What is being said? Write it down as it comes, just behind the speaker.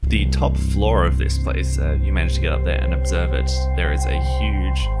the top floor of this place, you manage to get up there and observe it. There is a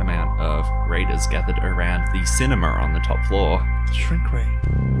huge amount of raiders gathered around the cinema on the top floor. Shrink ray.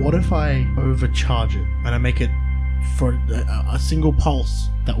 What if I overcharge it and I make it for a single pulse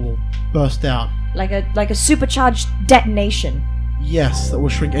that will burst out? Like a supercharged detonation. Yes, that will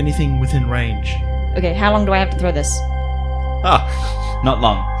shrink anything within range. Okay, how long do I have to throw this? Not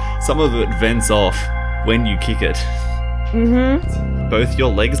long. Some of it vents off when you kick it. Mm-hmm. Both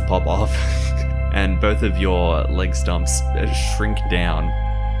your legs pop off, and both of your leg stumps shrink down.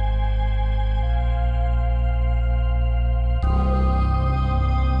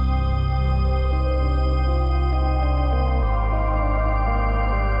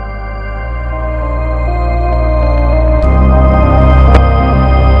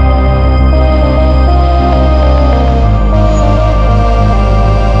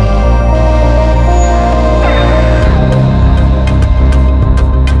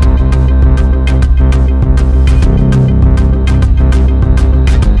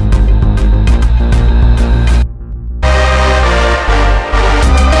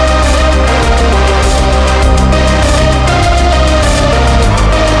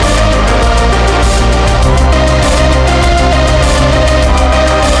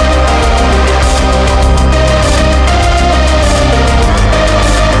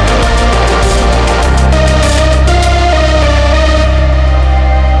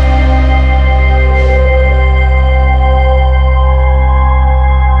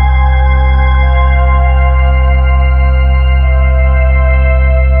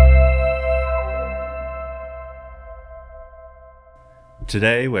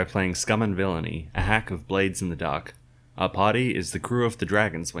 Today we're playing Scum and Villainy, a hack of Blades in the Dark. Our party is the crew of the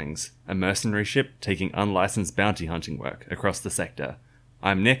Dragon's Wings, a mercenary ship taking unlicensed bounty hunting work across the sector.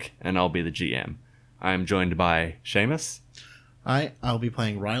 I'm Nick, and I'll be the GM. I am joined by Seamus. I'll be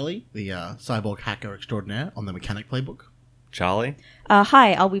playing Riley, the cyborg hacker extraordinaire on the mechanic playbook. Charlie.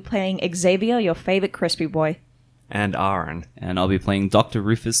 Hi, I'll be playing Xavier, your favorite crispy boy. And Aaron. And I'll be playing Dr.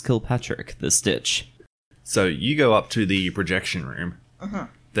 Rufus Kilpatrick, the Stitch. So you go up to the projection room. Uh-huh.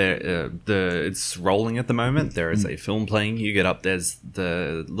 It's rolling at the moment. There is a film playing. You get up, there's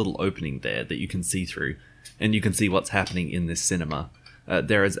the little opening there that you can see through, and you can see what's happening in this cinema.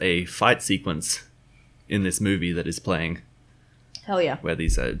 There is a fight sequence in this movie that is playing. Hell yeah. Where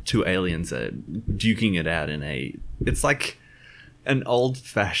these two aliens are duking it out it's like an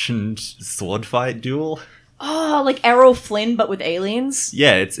old-fashioned sword fight duel. Oh, like Errol Flynn, but with aliens?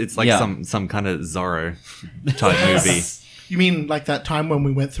 Yeah, it's like some kind of Zorro type movie. You mean like that time when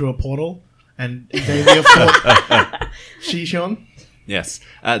we went through a portal and Xavier fought Shishon? Yes.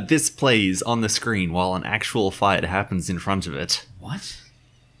 This plays on the screen while an actual fight happens in front of it. What?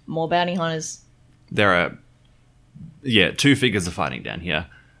 More bounty hunters. There are, two figures are fighting down here.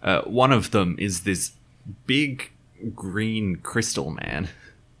 One of them is this big green crystal man.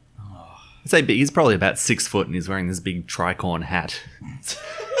 I'd say big. He's probably about 6 foot and he's wearing this big tricorn hat.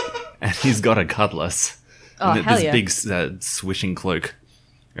 And he's got a cutlass. Oh, hell this yeah. big swishing cloak.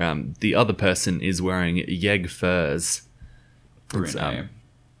 The other person is wearing Yeg furs. Bruno.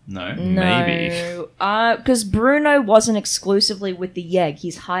 No? Maybe. Because Bruno wasn't exclusively with the Yeg.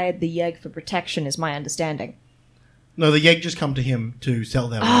 He's hired the Yeg for protection, is my understanding. No, the Yeg just come to him to sell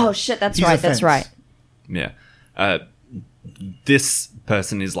their Oh, wares. shit, that's He's right, a that's fence. right. Yeah. This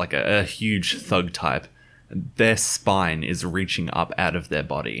person is like a huge thug type. Their spine is reaching up out of their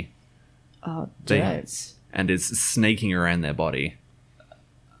body. Oh, They- dirt. And is snaking around their body.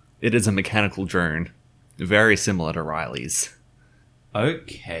 It is a mechanical drone, very similar to Riley's.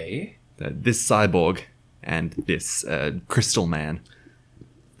 Okay. This cyborg and this crystal man.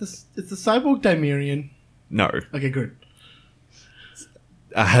 It's the cyborg Dimerian. No, Okay, good.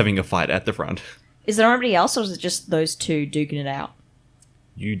 are having a fight at the front. Is there anybody else, or is it just those two duking it out?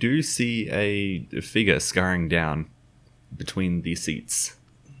 You do see a figure scurrying down between the seats.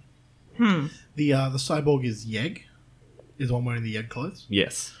 The cyborg is Yeg. Is the one wearing the Yeg clothes.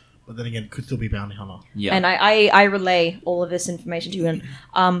 Yes. But then again, it could still be bounty hunter. Yeah. And I relay all of this information to you,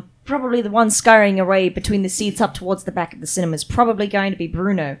 and probably the one scurrying away between the seats up towards the back of the cinema is probably going to be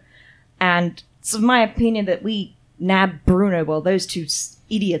Bruno. And it's my opinion that we nab Bruno while those two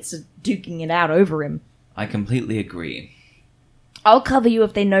idiots are duking it out over him. I completely agree. I'll cover you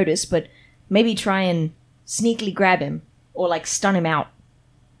if they notice, but maybe try and sneakily grab him or like stun him out.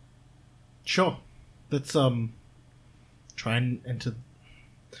 Sure. Let's try and enter.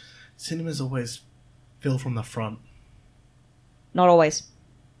 Cinemas always fill from the front. Not always.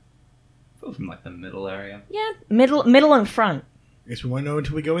 From like the middle area. Yeah, middle and front. guess we won't know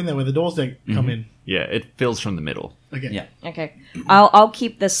until we go in there where the doors they come in. Yeah, it fills from the middle. Okay. Yeah. Okay, I'll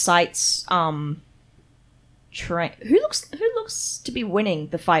keep the sights. Who looks to be winning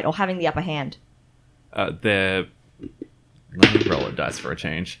the fight or having the upper hand? They're... Let me roll a dice for a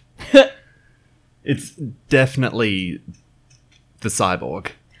change. It's definitely the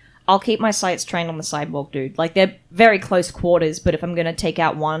cyborg. I'll keep my sights trained on the cyborg dude. Like, they're very close quarters, but if I'm going to take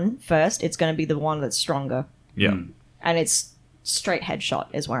out one first, it's going to be the one that's stronger. Yeah. And it's straight headshot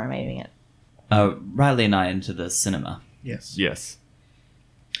is where I'm aiming it. Riley and I into the cinema. Yes. Yes.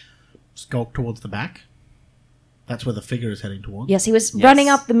 Skulk towards the back. That's where the figure is heading towards. Yes, he was Yes. running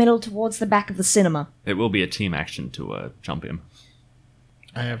up the middle towards the back of the cinema. It will be a team action to jump him.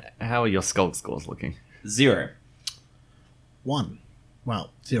 I have How are your skulk scores looking? 0. 1.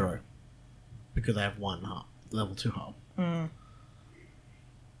 Well, 0. Because I have 1 harm. Level 2 harm.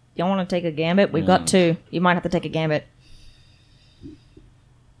 You want to take a gambit? We've got 2. You might have to take a gambit.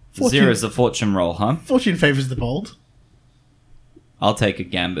 14. 0 is a fortune roll, huh? Fortune favors the bold. I'll take a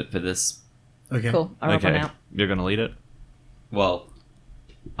gambit for this. Okay. Cool. I'll run Okay, out. you're gonna lead it? Well,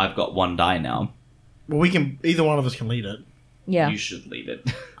 I've got 1 die now. Well, we can... Either one of us can lead it. Yeah. You should lead it.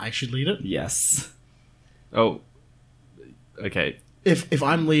 I should lead it. Yes. Oh, okay. If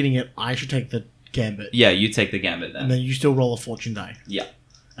I'm leading it, I should take the gambit. Yeah, you take the gambit then. And then you still roll a fortune die. Yeah.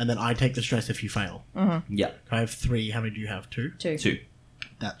 And then I take the stress if you fail. Yeah. I have 3. How many do you have? 2? 2. 2.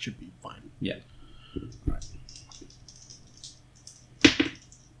 That should be fine. Yeah.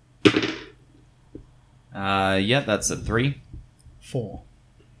 Yeah, that's a 3. 4.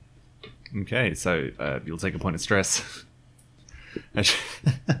 Okay, so you'll take a point of stress.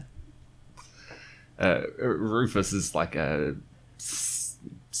 Rufus is like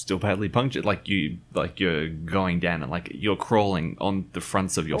still badly punctured. Like you're going down and like you're crawling on the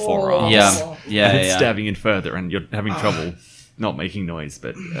fronts of your forearms. Yeah. Yeah, and it's yeah. stabbing in further, and you're having trouble not making noise.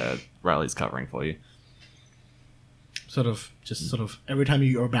 But Riley's covering for you. Sort of, every time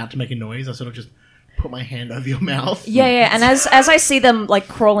you're about to make a noise, I sort of just put my hand over your mouth. Yeah, and as I see them like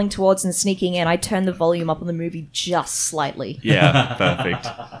crawling towards and sneaking in, I turn the volume up on the movie just slightly. Yeah, perfect.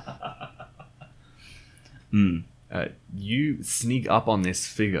 You sneak up on this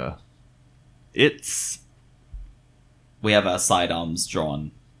figure. It's We have our sidearms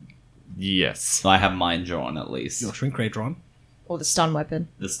drawn. yes. So I have mine drawn at least. Your shrink ray drawn. Or the stun weapon.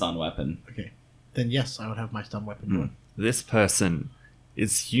 The stun weapon. Okay. Then yes, I would have my stun weapon drawn. This person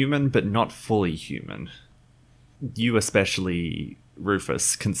is human, but not fully human. You especially,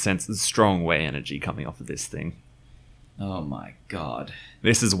 Rufus, can sense the strong way energy coming off of this thing. Oh my god.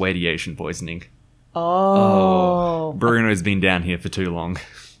 This is radiation poisoning. Oh. Bruno's been down here for too long.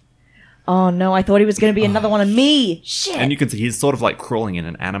 Oh no, I thought he was going to be another one of me. Shit. And you can see he's sort of like crawling in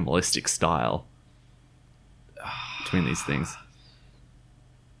an animalistic style between these things.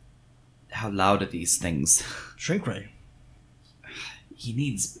 How loud are these things? Shrink ray. He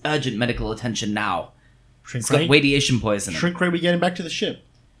needs urgent medical attention now. Shrink He's got ray. radiation poisoning. Shrink ray, we get him back to the ship.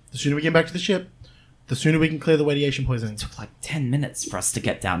 The sooner we get back to the ship, the sooner we can clear the radiation poisoning. It took like 10 minutes for us to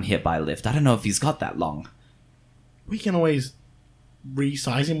get down here by lift. I don't know if he's got that long. We can always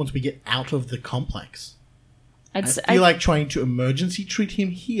resize him once we get out of the complex. I'd I s- feel like trying to emergency treat him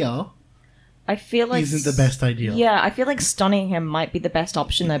here I feel like isn't the best idea. Yeah, I feel like stunning him might be the best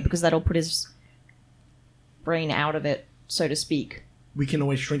option though, because that'll put his brain out of it, so to speak. We can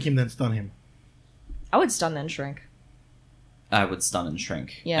always shrink him, then stun him. I would stun then shrink. I would stun and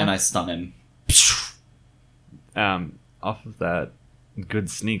shrink. Yeah. And I stun him. Off of that good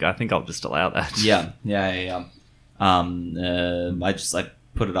sneak, I think I'll just allow that. Yeah. I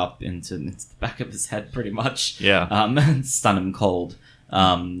put it up into the back of his head pretty much. Yeah. And stun him cold.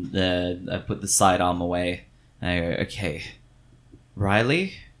 I put the sidearm away. And I go, okay,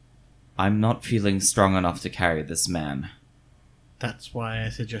 Riley, I'm not feeling strong enough to carry this man. That's why I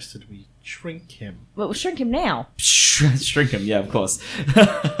suggested we shrink him. But we'll shrink him now. Shrink him, yeah, of course.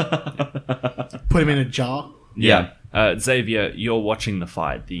 Put him in a jar. Yeah. Xavier, you're watching the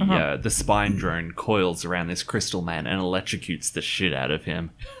fight. The spine drone coils around this crystal man and electrocutes the shit out of him.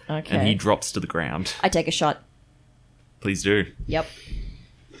 Okay. And he drops to the ground. I take a shot. Please do. Yep.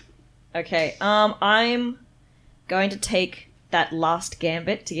 Okay, I'm going to take that last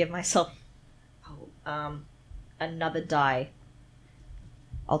gambit to give myself another die.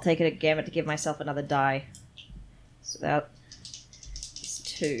 I'll take a gambit to give myself another die. So that is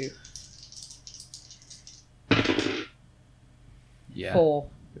 2. Yeah. 4.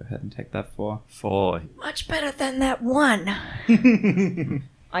 Go ahead and take that 4. 4. Much better than that 1.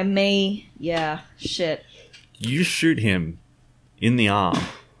 I may... Yeah, shit. You shoot him in the arm.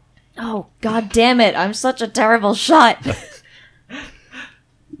 Oh, god damn it. I'm such a terrible shot.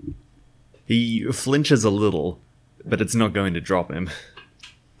 He flinches a little, but it's not going to drop him.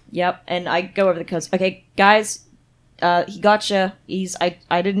 Yep, and I go over the coast. Okay, guys, he gotcha.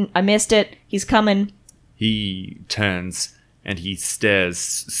 I missed it. He's coming. He turns and he stares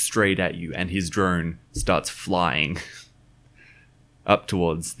straight at you, and his drone starts flying up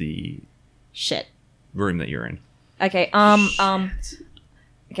towards the Shit. room that you're in. Okay,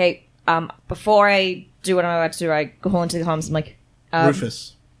 before I do what I'm about to do, I go into the comms. I'm like,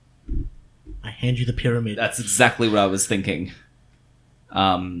 Rufus, I hand you the pyramid. That's exactly what I was thinking.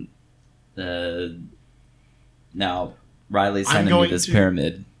 Now Riley's I'm handing me going this to-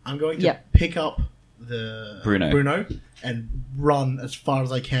 pyramid. I'm going to Yep. pick up the Bruno. and run as far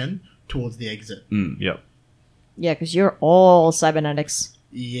as I can towards the exit. Yep. yeah, because you're all cybernetics.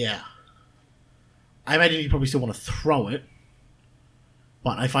 Yeah. I imagine you probably still want to throw it,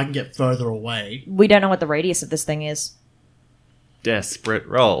 but if I can get further away, We don't know what the radius of this thing is. Desperate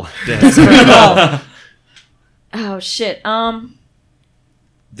roll. Oh shit.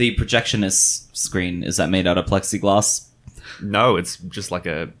 The projectionist screen, is that made out of plexiglass? No, it's just like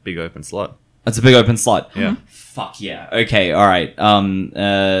a big open slot. It's a big open slot. Yeah. Fuck yeah. Okay, alright. I'm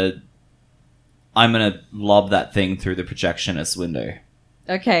gonna lob that thing through the projectionist window.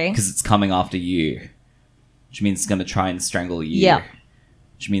 Okay. Because it's coming after you. Which means it's gonna try and strangle you. Yeah.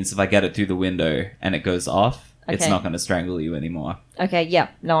 Which means if I get it through the window and it goes off, it's Okay. not gonna strangle you anymore. Okay. Yeah.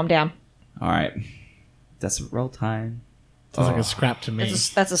 No, I'm down. Alright. That's roll time. sounds like a scrap to me.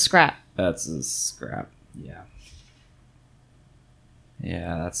 That's a scrap. That's a scrap. Yeah.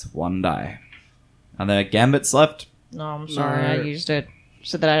 Yeah, that's one die. Are there gambits left? No, I'm sorry. No. I used it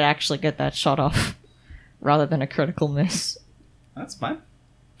so that I'd actually get that shot off, rather than a critical miss. That's fine.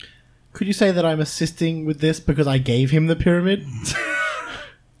 Could you say that I'm assisting with this because I gave him the pyramid?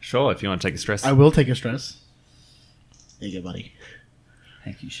 Sure, if you want to take a stress. I will take a stress. There you go, buddy.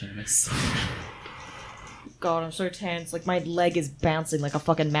 Thank you, Seamus. God, I'm so tense. Like my leg is bouncing like a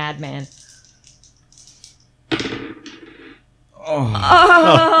fucking madman.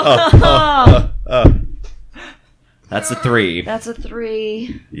 That's a 3. That's a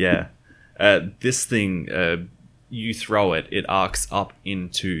 3. Yeah. This thing, you throw it, it arcs up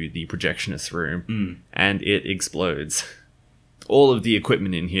into the projectionist room, and it explodes. All of the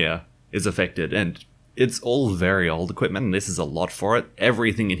equipment in here is affected, and it's all very old equipment, and this is a lot for it.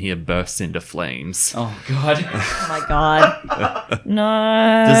 Everything in here bursts into flames. Oh, God. Oh my god.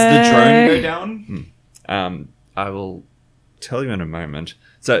 No. Does the drone go down? I will tell you in a moment.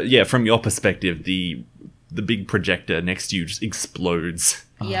 So, yeah, from your perspective, the big projector next to you just explodes.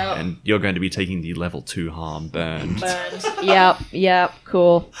 Yep. And you're going to be taking the level 2 harm burned. Burned. Yep.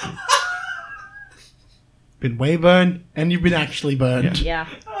 Cool. Been way burned, and you've been actually burned. Yeah.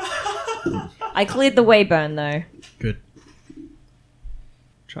 I cleared the way burn though. Good.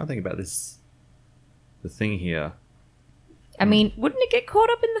 Trying to think about this. The thing here. I mean, wouldn't it get caught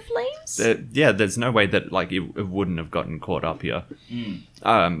up in the flames? Yeah, there's no way that like it wouldn't have gotten caught up here.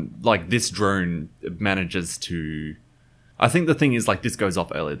 Like this drone manages to. I think the thing is like this goes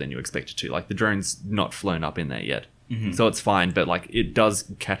off earlier than you expect it to. Like the drone's not flown up in there yet, so it's fine. But like it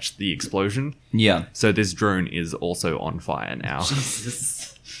does catch the explosion. Yeah. So this drone is also on fire now, Jesus.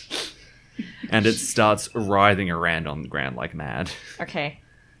 and it starts writhing around on the ground like mad. Okay.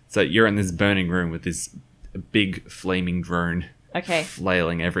 So you're in this burning room with this big flaming drone Okay.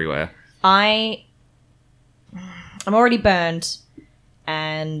 flailing everywhere. I'm already burned,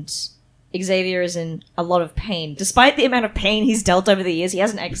 and Xavier is in a lot of pain. Despite the amount of pain he's dealt over the years, he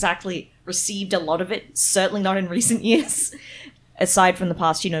hasn't exactly received a lot of it, certainly not in recent years, aside from the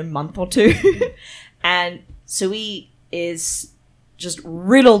past, month or two. And so he is just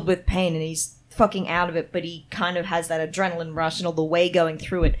riddled with pain, and he's fucking out of it, but he kind of has that adrenaline rush and all the way going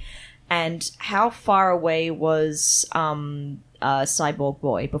through it. And how far away was Cyborg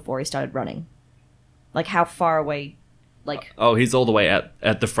Boy before he started running? Like, how far away? Like, Oh, he's all the way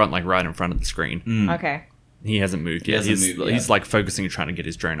at the front, like right in front of the screen. okay. He hasn't moved yet. hasn't moved yet. He's like focusing and trying to get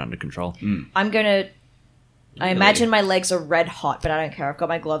his drone under control. I'm gonna. I imagine my legs are red hot, but I don't care. I've got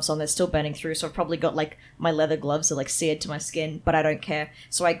my gloves on; they're still burning through, so I've probably got like my leather gloves are like seared to my skin, but I don't care.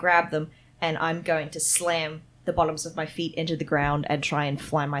 So I grab them and I'm going to slam the bottoms of my feet into the ground and try and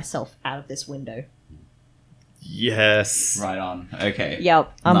fly myself out of this window. Yes. Right on. Okay.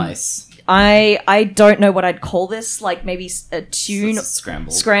 Yep. Nice. I don't know what I'd call this. Like maybe a tune. It's a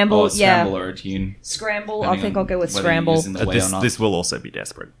scramble. Scramble, Or a scramble yeah. or a tune. Scramble. I depending think on I'll go with whether you're scramble. using the way or not. This will also be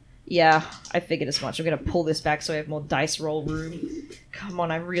desperate. Yeah, I figured as much. I'm gonna pull this back so I have more dice roll room. Come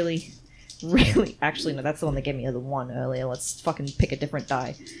on, I really. Actually, no, that's the one that gave me the 1 earlier. Let's fucking pick a different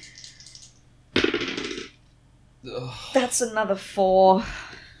die. That's another 4.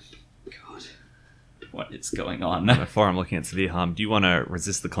 God. What is going on? Before I'm looking at severe harm, do you want to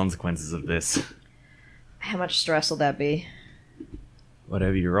resist the consequences of this? How much stress will that be?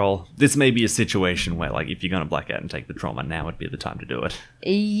 Whatever you roll. This may be a situation where, like, if you're going to black out and take the trauma, now would be the time to do it.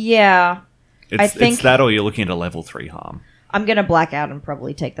 Yeah. It's that or you're looking at a level 3 harm. I'm gonna black out and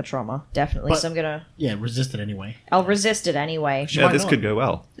probably take the trauma, definitely. But- So I'm gonna... Yeah, resist it anyway. I'll resist it anyway. Yeah, Why this not? could go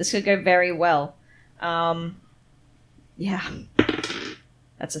well. This could go very well. Yeah.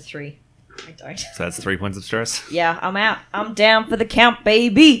 That's a 3. I don't. So that's 3 points of stress. Yeah, I'm out. I'm down for the count,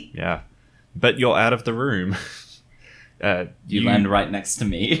 baby! Yeah. But you're out of the room. You land right next to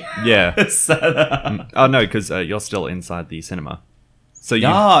me. Yeah. So- Oh, no, because you're still inside the cinema. So you,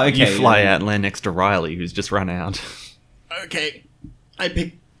 Ah, okay, you fly yeah. out and land next to Riley, who's just run out. Okay. I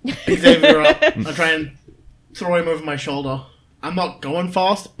pick Xavier up. I try and throw him over my shoulder. I'm not going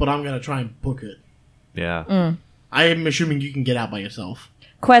fast, but I'm going to try and book it. Yeah. I am assuming you can get out by yourself.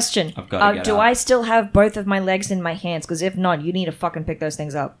 Question. I've gotta get do out. I still have both of my legs in my hands? Because if not, you need to fucking pick those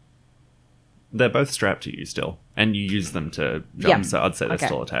things up. They're both strapped to you still, and you use them to jump, Yeah. so I'd say they're Okay.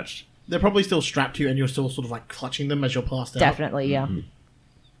 still attached. They're probably still strapped to you, and you're still sort of like clutching them as you're passed out. Definitely, yeah.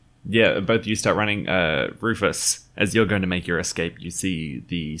 Yeah, both of you start running. Rufus, as you're going to make your escape, you see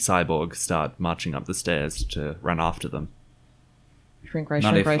the cyborg start marching up the stairs to run after them. Shrink ray,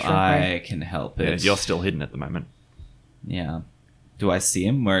 Not shrink if ray, shrink ray. I can help Yeah, it. you're still hidden at the moment. Yeah. Do I see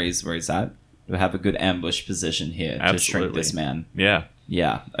him where he's at? Do I have a good ambush position here to shrink Absolutely. this man? Yeah.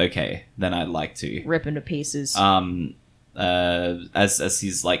 Yeah. Okay. Then I'd like to. Rip into pieces. As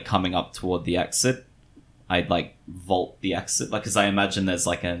he's like coming up toward the exit, I'd like vault the exit, like, because I imagine there's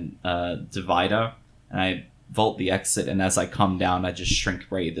like a divider, and I vault the exit, and as I come down, I just shrink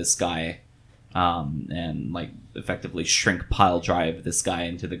ray this guy, and like effectively shrink pile drive this guy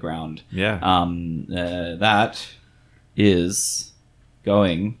into the ground. Yeah. That is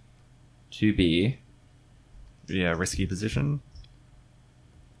going to be Yeah, risky position.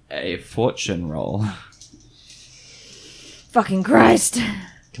 a fortune roll. Fucking Christ.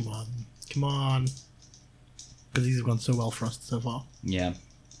 Come on. Come on. Because these have gone so well for us so far. Yeah,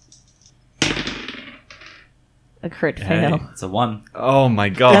 A crit Hey. fail. it's a 1. Oh my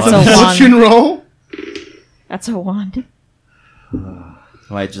god. That's a one. Fortune roll? That's a 1.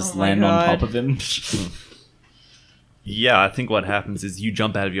 So I just Oh my land on God. top of him. Yeah, I think what happens is you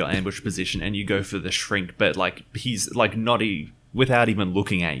jump out of your ambush position and you go for the shrink, but like he's like without even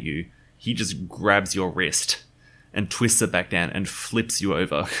looking at you, he just grabs your wrist and twists it back down and flips you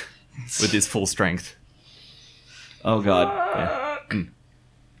over with his full strength. Oh god. Yeah.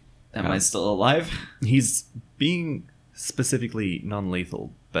 Am I still alive? He's being specifically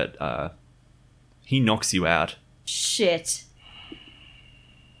non-lethal, but he knocks you out. Shit.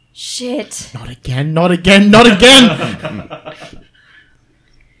 Shit. Not again, not again, not again!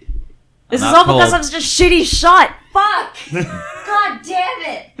 This is not all because cold. I'm just a shitty shot. Fuck. God damn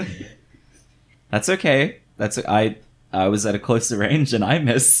it. That's okay. I was at a closer range and I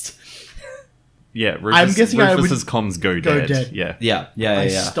missed. Yeah, Rufus, I'm guessing I would Rufus's comms go go dead. dead. Yeah. I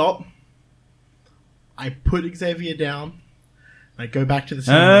stop. I put Xavier down. I go back to the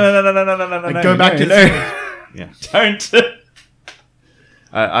cinema. No, I go back to the cinema. Yeah. Don't.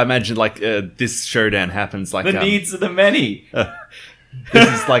 I imagine like this showdown happens like The needs of the many.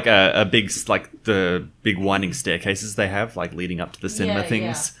 this is like a big like the big winding staircases they have like leading up to the cinema Yeah,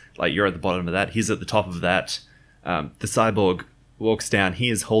 things. Like you're at the bottom of that. He's at the top of that. The cyborg walks down. He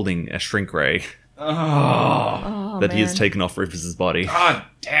is holding a shrink ray Oh, that he has man. taken off Rufus's body, God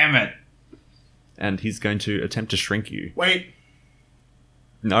damn it. and he's going to attempt to shrink you. Wait,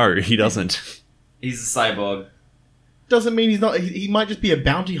 No, he doesn't. He's a cyborg. doesn't mean he's not. He might just be a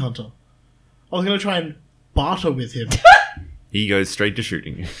bounty hunter. I was going to try and barter with him. He goes straight to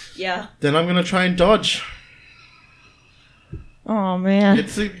shooting you. Yeah. Then I'm going to try and dodge. Oh, man.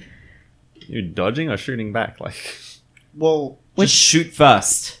 It's a. You're dodging or shooting back, like Well, Just shoot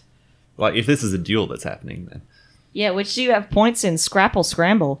first. if this is a duel that's happening, then Yeah, which do you have points in? Scrap or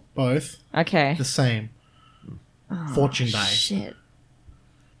scramble? both. Okay. The same. Fortune die. Shit.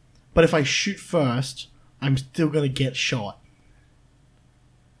 But if I shoot first, I'm still going to get shot.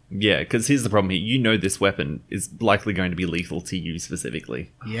 yeah. Because here's the problem here. You know this weapon is likely going to be lethal to you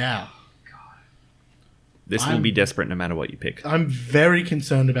specifically. Yeah. This will I'm- be desperate no matter what you pick. I'm very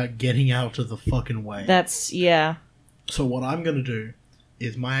concerned about getting out of the fucking way. That's, yeah. So what I'm going to do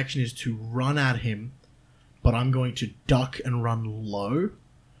is my action is to run at him, but I'm going to duck and run low,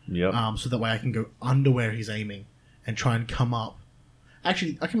 Yep. so that way I can go under where he's aiming and try and come up.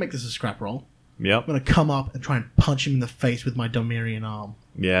 Actually, I can make this a scrap roll. Yep. I'm going to come up and try and punch him in the face with my Domirian arm.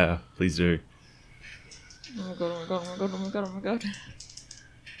 Yeah. Please do. Oh my god, oh my god, oh my god, oh my god,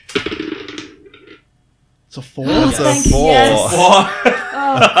 oh my god. It's a 4. That's a Thank you, 4. yes.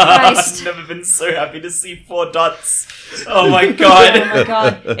 Oh, Christ. I've never been so happy to see 4 dots. Oh my god. Oh my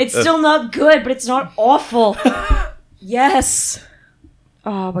god. It's still not good, but it's not awful. Yes.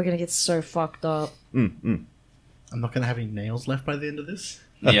 Oh, we're gonna get so fucked up. I'm not going to have any nails left by the end of this.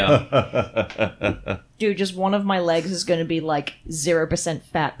 Yeah. Dude, just one of my legs is gonna be like 0%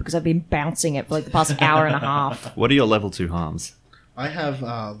 fat because I've been bouncing it for like the past hour and a half. What are your level 2 harms? I have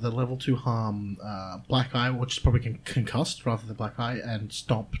the level 2 harm Black Eye, which is probably concussed rather than Black Eye, and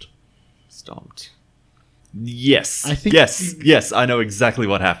Stomped. Stomped. Yes. I think yes, I know exactly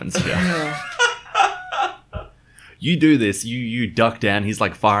what happens here. You do this, you duck down, he's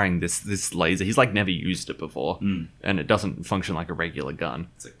like firing this laser. He's like never used it before. And it doesn't function like a regular gun.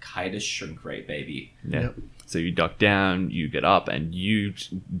 It's a kind of shrink ray, baby. Yeah. Yep. So you duck down, you get up, and you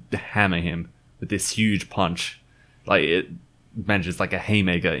hammer him with this huge punch. Like it manages like a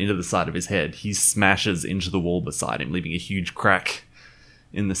haymaker into the side of his head. He smashes into the wall beside him, leaving a huge crack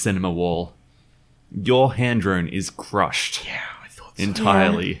in the cinema wall. Your hand drone is crushed Yeah, I thought so.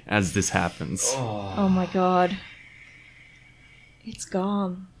 entirely as this happens. Oh my god. It's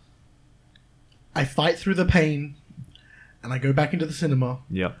gone. I fight through the pain, and I go back into the cinema.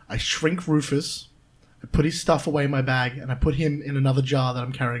 Yep. I shrink Rufus. I put his stuff away in my bag, and I put him in another jar that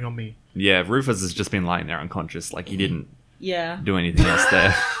I'm carrying on me. Yeah, Rufus has just been lying there unconscious, like he didn't Yeah. do anything else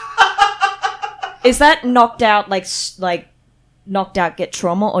there. Is that knocked out like knocked out get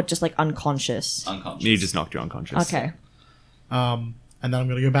trauma or just like unconscious? Unconscious. You just knocked you unconscious. Okay. And then I'm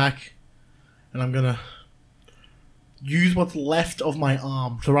going to go back, and I'm going to use what's left of my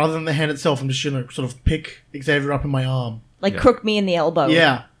arm. So rather than the hand itself, I'm just going to sort of pick Xavier up in my arm. Like Yeah. crook me in the elbow.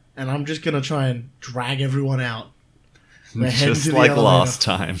 Yeah. And I'm just going to try and drag everyone out. We're heading Just to the like elevator. last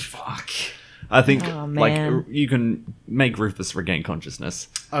time. Fuck. I think Oh, like man. you can make Rufus regain consciousness.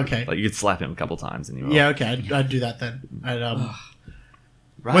 Okay. Like you could slap him a couple times and he will. Yeah, okay. I'd do that then.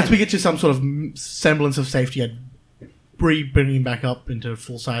 Right. Once we get to some sort of semblance of safety, I'd bring him back up into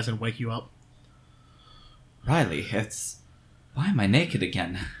full size and wake you up. Riley, it's... Why am I naked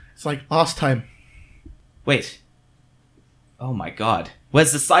again? It's like last time. Wait. Oh my god.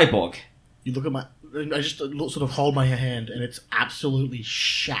 Where's the cyborg? You look at my... I just sort of hold my hand, and it's absolutely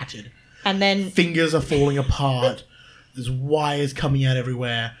shattered. And then Fingers are falling apart. There's wires coming out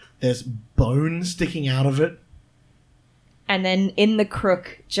everywhere. There's bone sticking out of it. in the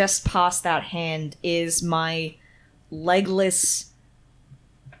crook, just past that hand, is my legless,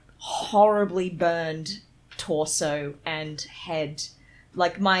 horribly burned torso and head.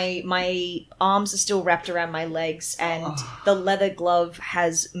 Like my arms are still wrapped around my legs, and the leather glove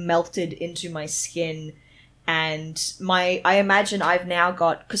has melted into my skin. And I imagine I've now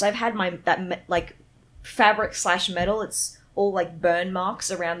got, because I've had like fabric / metal. It's all like burn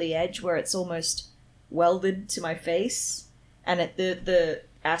marks around the edge where it's almost welded to my face, and the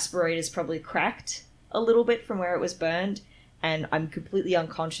aspirator's probably cracked a little bit from where it was burned, and I'm completely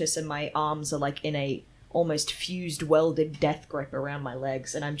unconscious, and my arms are like in a almost fused, welded death grip around my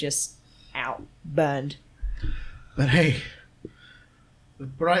legs, and I'm just out, burned. But hey, the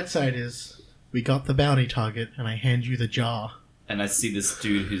bright side is we got the bounty target, and I hand you the jar. And I see this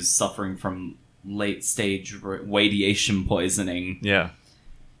dude who's suffering from late stage radiation poisoning. Yeah.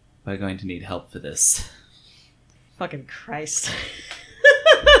 We're going to need help for this. Fucking Christ.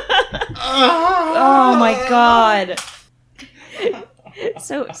 Oh my god.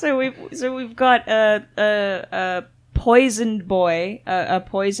 So we've got a poisoned boy, a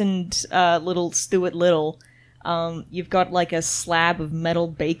poisoned little Stuart Little. You've got like a slab of metal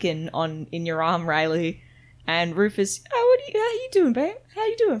bacon in your arm, Riley. And Rufus, how you doing, babe? How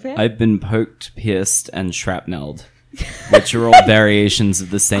you doing, babe? I've been poked, pierced, and shrapnelled, which are all variations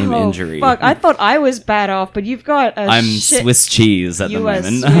of the same injury. Fuck, I thought I was bad off, but you've got a I'm shit. Swiss cheese at the You are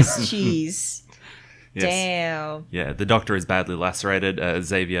moment. Swiss cheese. Yes. Damn. Yeah, the doctor is badly lacerated.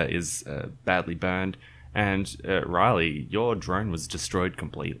 Xavier is badly burned. And Riley, your drone was destroyed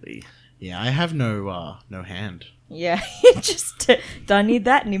completely. Yeah, I have no hand. Yeah, just don't need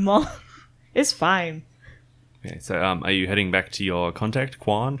that anymore. It's fine. Okay, so are you heading back to your contact,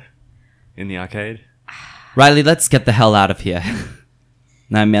 Quan, in the arcade? Riley, let's get the hell out of here.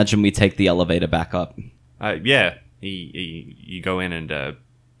 And I imagine we take the elevator back up. Yeah, you go in and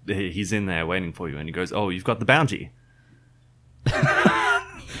he's in there waiting for you, and he goes, "Oh, you've got the bounty."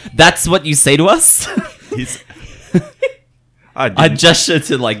 That's what you say to us? He's. I gesture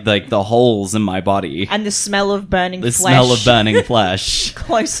to like the holes in my body. And the smell of burning The flesh. smell of burning flesh.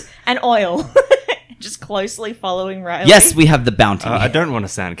 Close. And oil. Just closely following Riley. Yes, we have the bounty. I don't want to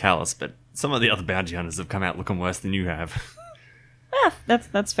sound callous, but some of the other bounty hunters have come out looking worse than you have.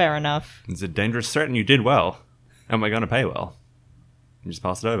 That's fair enough. It's a dangerous threat, and you did well. And we're going to pay well. You just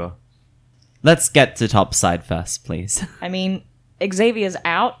pass it over. Let's get to topside first, please. I mean, Xavier's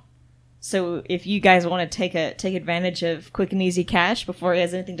out, so if you guys want to take advantage of quick and easy cash before he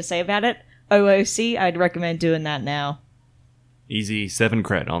has anything to say about it, OOC, I'd recommend doing that now. Easy 7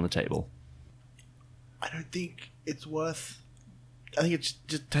 cred on the table. I don't think it's worth. I think it's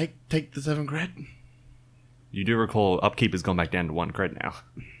just take the 7 cred. You do recall upkeep has gone back down to 1 cred now.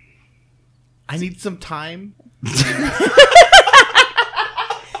 I need some time to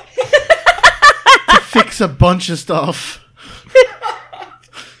fix a bunch of stuff.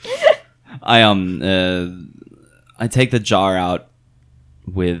 I take the jar out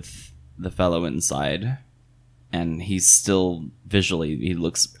with the fellow inside, and he's still visually, he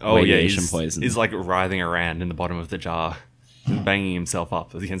looks radiation poisoned. He's like writhing around in the bottom of the jar, banging himself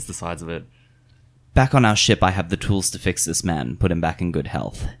up against the sides of it. Back on our ship, I have the tools to fix this man, put him back in good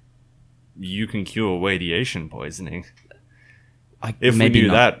health. You can cure radiation poisoning. I, If we maybe knew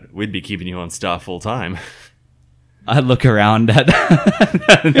not. that, we'd be keeping you on staff full time. I look around at,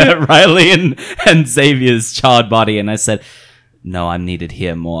 at Riley and Xavier's charred body, and I said, "No, I'm needed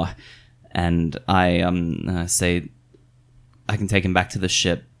here more." And I say, "I can take him back to the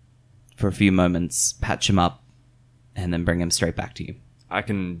ship for a few moments, patch him up, and then bring him straight back to you." I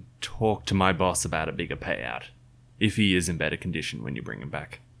can talk to my boss about a bigger payout. If he is in better condition when you bring him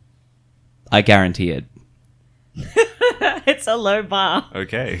back. I guarantee it. It's a low bar.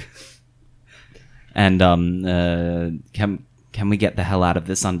 Okay. And can we get the hell out of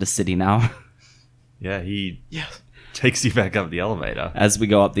this Undercity now? Yeah, he Yeah. takes you back up the elevator. As we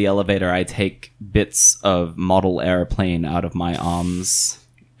go up the elevator, I take bits of model airplane out of my arms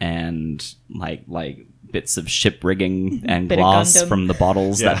and like bits of ship rigging and Bit of glass Gundam. from the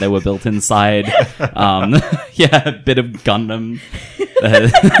bottles Yeah. that they were built inside. Yeah, a bit of Gundam.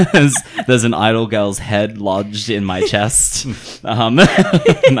 There's an idol girl's head lodged in my chest, and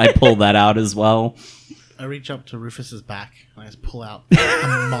I pull that out as well. I reach up to Rufus's back and I just pull out a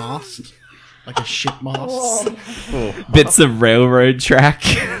mast, like a ship mast. Bits of railroad track.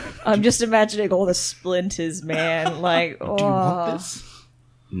 I'm just imagining all the splinters, man. Like, oh. Do you want this?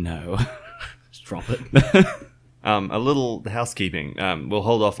 No. Just drop it. A little housekeeping. We'll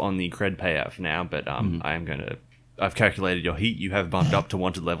hold off on the cred payout for now, but I've calculated your heat. You have bumped up to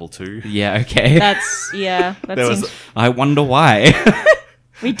wanted level 2. Yeah, okay. That There seems... was- I wonder why.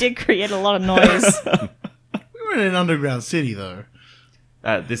 We did create a lot of noise. We were in an underground city, though.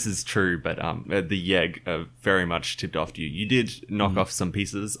 This is true, but the Yeg very much tipped off to you. You did knock off some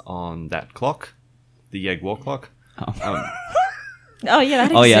pieces on that clock, the Yeg war clock. Oh, yeah,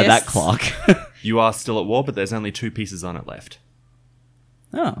 that Oh yeah, that exists. clock. You are still at war, but there's only 2 pieces on it left.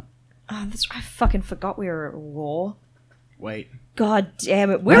 Oh. Oh, I fucking forgot we were at war. Wait. God damn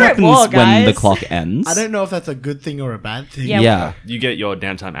it. What We're at happens war, guys. when the clock ends? I don't know if that's a good thing or a bad thing. Yeah. Yeah. You get your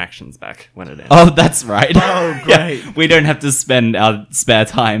downtime actions back when it ends. Oh, that's right. Oh, great. Yeah, we don't have to spend our spare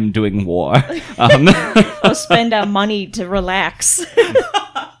time doing war. Or spend our money to relax.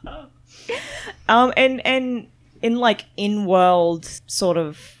 And in like in-world sort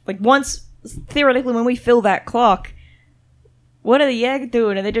of like once theoretically when we fill that clock, what are the Yeg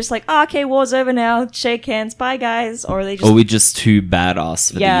doing? Are they just like, oh, okay, war's over now, shake hands, bye guys? Or are they just Or we just too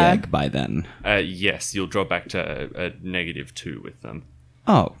badass for Yeah. the Yeg by then? Yes, you'll drop back to a -2 with them.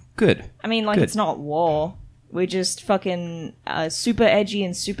 Oh, good. I mean, like, Good. it's not war. We're just fucking super edgy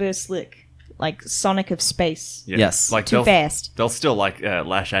and super slick. Like Sonic of Space. Yeah. Yes. Like Too they'll, fast. They'll still like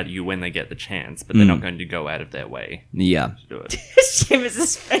lash at you when they get the chance, but they're not going to go out of their way Yeah. to do it.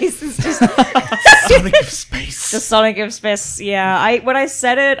 Seamus' face is just Sonic of Space. the Sonic of Space. Yeah, when I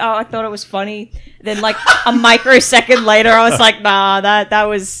said it, I thought it was funny. Then, like a microsecond later, I was like, nah, that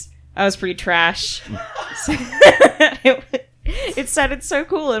was pretty trash. It sounded so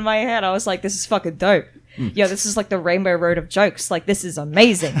cool in my head. I was like, this is fucking dope. Yo, this is like the Rainbow Road of jokes. Like, this is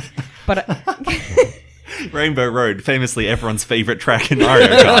amazing. But Rainbow Road, famously everyone's favorite track in Mario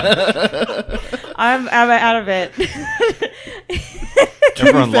Kart. I'm out of it.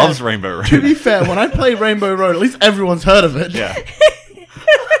 Everyone fair- loves Rainbow To be Road. fair, when I play Rainbow Road, at least everyone's heard of it. Yeah.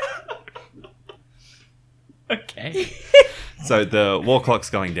 Okay. So the war clock's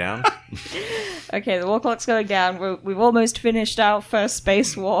going down. Okay, the war clock's going down. We've almost finished our first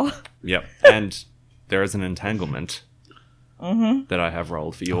space war. Yep. And there is an entanglement that I have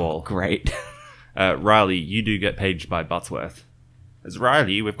rolled for you all. Great. Riley, you do get paged by Buttsworth. As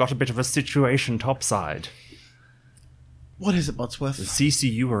Riley, we've got a bit of a situation topside. What is it, The Buttsworth?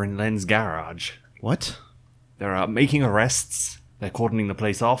 CCU are in Len's garage. What? They're making arrests. They're cordoning the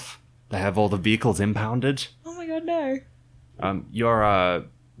place off. They have all the vehicles impounded. Oh my god, no. Your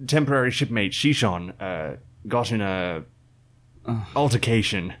temporary shipmate Shishon got in a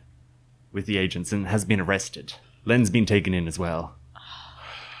altercation with the agents and has been arrested. Len's been taken in as well.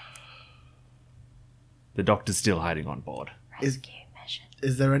 The doctor's still hiding on board. Rescue mission.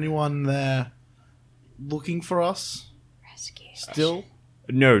 Is there anyone there looking for us Rescue still?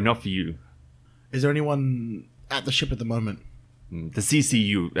 No, not for you. Is there anyone at the ship at the moment? The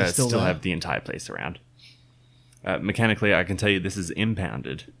CCU It's still still there? have the entire place around. Mechanically, I can tell you this is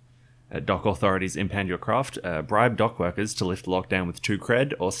impounded. Dock authorities impound your craft, bribe dock workers to lift lockdown with 2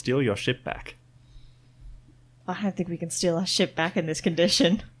 cred, or steal your ship back. I don't think we can steal our ship back in this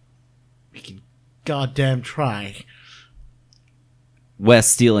condition. We can goddamn try. We're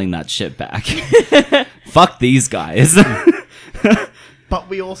stealing that shit back. Fuck these guys. But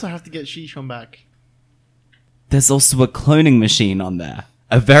we also have to get Shishon back. There's also a cloning machine on there.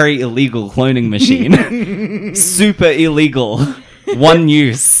 A very illegal cloning machine. Super illegal. One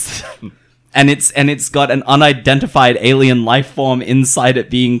use. And it's got an unidentified alien life form inside it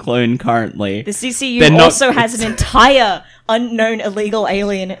being cloned currently. The CCU They're not- also has an entire unknown illegal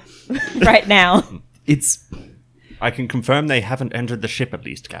alien right now. It's I can confirm they haven't entered the ship at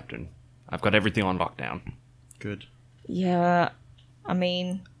least, Captain. I've got everything on lockdown. Good. Yeah, I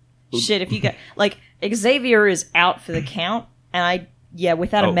mean, shit, if you get... Like, Xavier is out for the count, and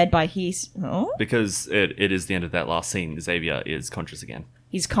without a Oh. med by he's... Oh? Because it is the end of that last scene, Xavier is conscious again.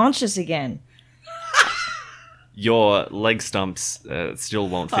 He's conscious again. Your leg stumps still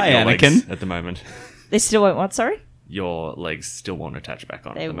won't fit Hi, your Anakin. legs at the moment. They still won't... What, sorry? Your legs still won't attach back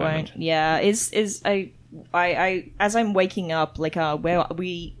on They at the won't. moment. Yeah, I as I'm waking up, like,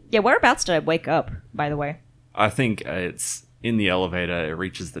 whereabouts did I wake up, by the way? I think it's in the elevator, it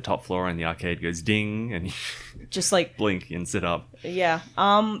reaches the top floor and the arcade goes ding and you Just, like, blink and sit up. yeah.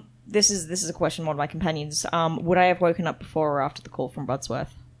 This is a question one of my companions. Would I have woken up before or after the call from Budsworth?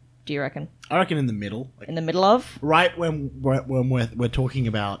 Do you reckon? I reckon in the middle. Like, In the middle of? right when we're talking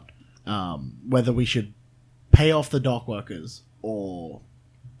about whether we should pay off the dock workers or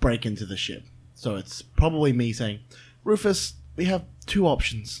break into the ship. So it's probably me saying, Rufus, we have 2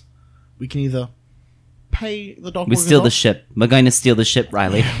 options. We can either pay the dock we workers steal the off- ship. We're going to steal the ship,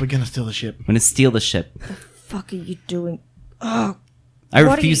 Riley. Yeah, we're gonna steal the ship. We're going to steal the ship. Fuck are you doing? Oh, I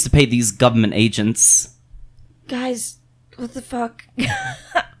What are refuse you- to pay these government agents. guys, what the fuck?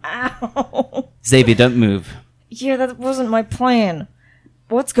 Ow. Xavier, don't move. Yeah, that wasn't my plan.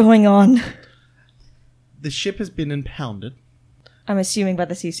 What's going on? The ship has been impounded. I'm assuming by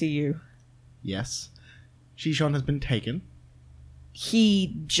the CCU. Yes. Shishon has been taken.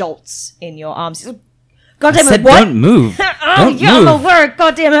 He jolts in your arms. He's like, I God damn said it, what? don't move. Oh, Don't yeah, I'm move. aware it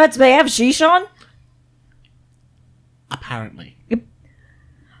goddamn hurts me. Have Shishon? Apparently.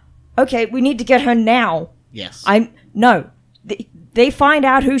 Okay, we need to get her now. Yes. No. They find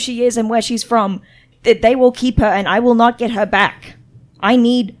out who she is and where she's from. They will keep her, and I will not get her back. I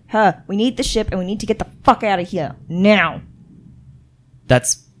need her. We need the ship, and we need to get the fuck out of here now.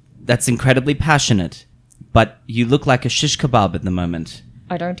 That's incredibly passionate. But you look like a shish kebab at the moment.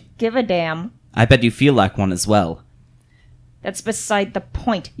 I don't give a damn. I bet you feel like one as well. That's beside the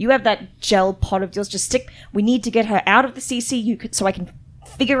point. You have that gel pot of yours. Just stick. We need to get her out of the CCU so I can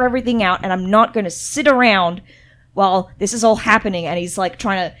figure everything out, and I'm not going to sit around while this is all happening. And he's like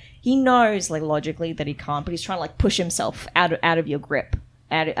trying to. He knows, like, logically that he can't, but he's trying to, like, push himself out of your grip,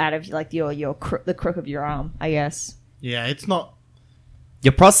 out of like the crook of your arm, I guess. Yeah, it's not...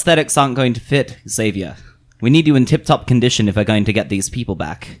 Your prosthetics aren't going to fit, Xavier. We need you in tip-top condition if we're going to get these people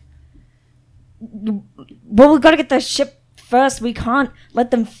back. Well, we've got to get the ship first. We can't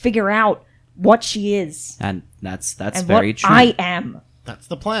let them figure out what she is And that's and very what true. I am. That's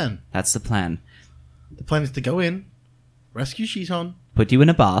the plan. That's the plan. The plan is to go in, rescue Shishon, Put you in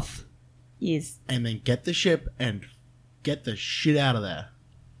a bath. Is and then get the ship and get the shit out of there.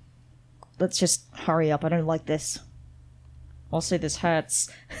 let's just hurry up. I don't like this. Also, this hurts.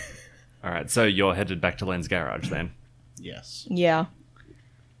 Alright, so you're headed back to Len's garage then. Yes. Yeah.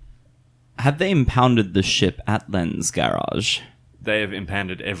 Have they impounded the ship at Len's garage? They have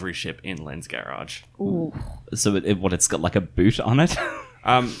impounded every ship in Len's garage. Ooh. So it's got like a boot on it?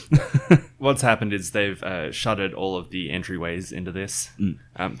 What's happened is they've shuttered all of the entryways into this.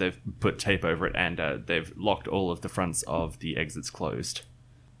 They've put tape over it and they've locked all of the fronts of the exits closed.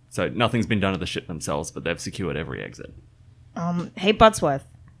 So nothing's been done to the ship themselves, but they've secured every exit. Hey, Budsworth.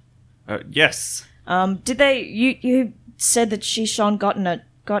 Yes. Did they? You said that Shishon got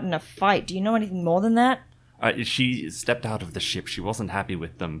in a fight. Do you know anything more than that? She stepped out of the ship. She wasn't happy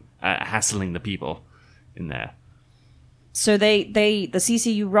with them hassling the people in there. So the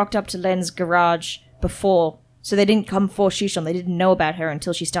CCU rocked up to Len's garage before So they didn't come for Shishon. They didn't know about her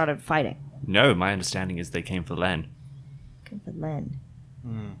until she started fighting. No, my understanding is they came for Len. Come for Len.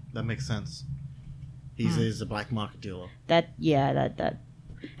 That makes sense. He's a black market dealer. That.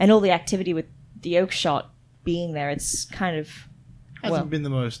 And all the activity with the Oak Shot being there, it's kind of Hasn't been the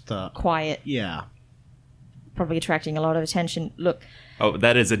most quiet. Yeah. Probably attracting a lot of attention. Look, Oh,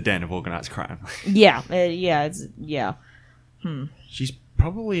 that is a den of organized crime. yeah. She's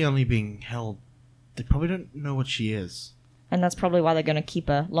probably only being held. They probably don't know what she is. And that's probably why they're going to keep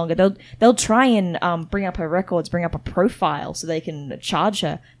her longer. They'll try and bring up her records, bring up a profile so they can charge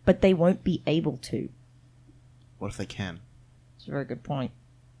her, but they won't be able to. What if they can? It's a very good point.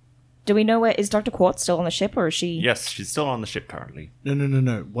 Do we know is Dr. Quartz still on the ship, or is she... Yes, she's still on the ship currently.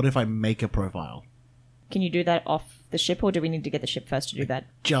 No. What if I make a profile? Can you do that off the ship, or do we need to get the ship first to do that?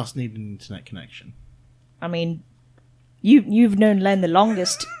 Just need an internet connection. I mean, you've known Len the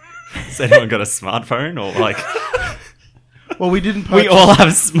longest. Has anyone got a smartphone or like? Well, we didn't. We all have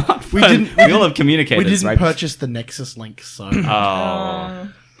smartphones. We all have communicators, We didn't right? purchase the Nexus link, so Oh,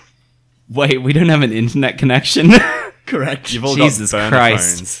 Wait, we don't have an internet connection? correct. you've all Jesus got burner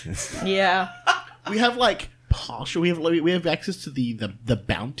Christ. phones. Yeah. We have like partial. We have access to the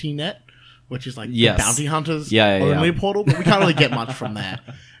bounty net, which is like Yes. the bounty hunters Yeah, only portal, but we can't really get much from there.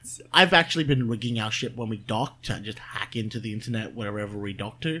 I've actually been rigging our ship when we dock to just hack into the internet wherever we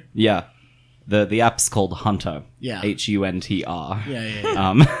dock to. Yeah. The app's called Hunter. Yeah. Huntr.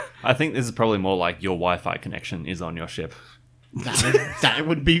 Yeah. I think this is probably more like your Wi-Fi connection is on your ship. That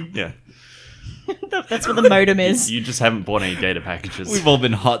would be. Yeah, That's what the modem is. you just haven't bought any data packages. We've all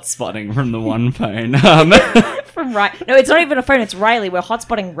been hotspotting from the one phone. From No, it's not even a phone, it's Riley. We're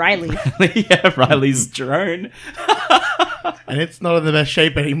hotspotting Riley. Yeah, Riley's drone. And it's not in the best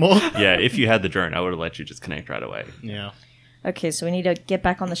shape anymore. Yeah, if you had the drone, I would have let you just connect right away. Yeah. Okay, so we need to get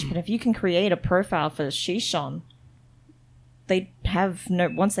back on the ship. And if you can create a profile for Shishon, they have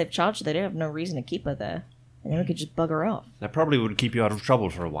once they've charged her, they don't have no reason to keep her there. And then we could just bug her off. That probably would keep you out of trouble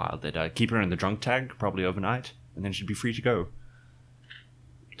for a while. They'd keep her in the drunk tag, probably overnight, and then she'd be free to go.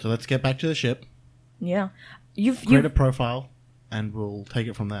 So let's get back to the ship, Yeah. create a profile, and we'll take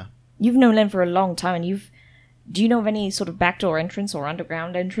it from there. You've known Len for a long time, and do you know of any sort of backdoor entrance or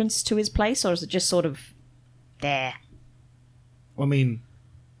underground entrance to his place, or is it just sort of there? I mean,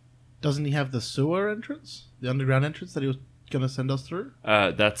 doesn't he have the sewer entrance? The underground entrance that he was going to send us through?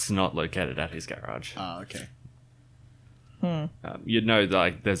 That's not located at his garage. Oh, okay. You'd know,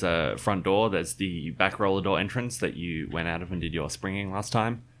 like, there's a front door, there's the back roller door entrance that you went out of and did your springing last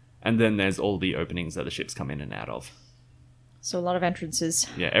time, and then there's all the openings that the ships come in and out of. So a lot of entrances.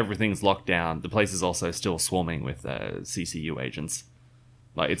 Yeah, everything's locked down. The place is also still swarming with CCU agents.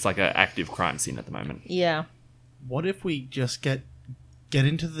 Like, it's like an active crime scene at the moment. Yeah. What if we just get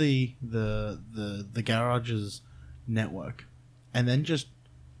into the garage's network, and then just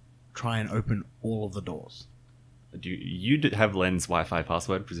try and open all of the doors? Do you have Len's Wi-Fi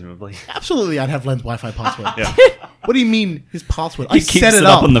password, presumably? Absolutely, I'd have Len's Wi-Fi password. Yeah. What do you mean his password? He I keeps set it it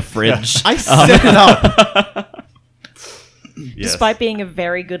up up on the fridge. I set it up. Yes. Despite being a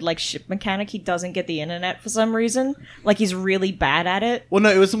very good ship mechanic, he doesn't get the internet for some reason. Like he's really bad at it. Well, no,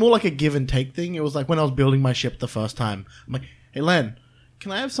 it was more like a give and take thing. It was like when I was building my ship the first time. I'm like, hey, Len,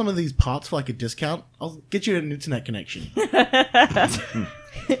 can I have some of these parts for a discount? I'll get you an internet connection.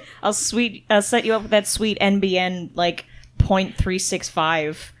 I'll set you up with that sweet NBN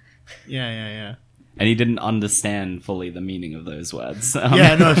 0.365. Yeah. And he didn't understand fully the meaning of those words.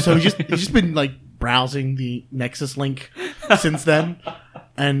 Yeah, no. So he's just been browsing the Nexus link since then,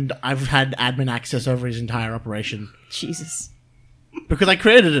 and I've had admin access over his entire operation Jesus. because I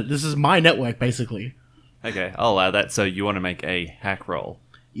created it. This is my network, basically. Okay, I'll allow that. So you want to make a hack roll.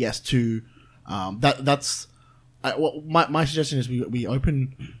 Yes, to that's my suggestion is we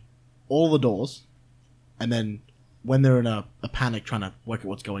open all the doors, and then when they're in a panic trying to work out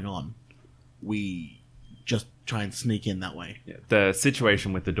what's going on, we just try and sneak in that way. Yeah. The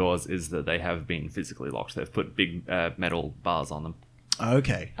situation with the doors is that they have been physically locked. They've put big metal bars on them.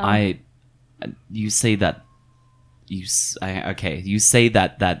 Okay. You say that you say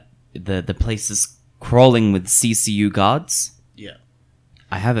that the place is crawling with CCU guards. Yeah.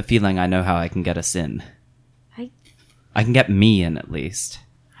 I have a feeling I know how I can get us in. I can get me in at least.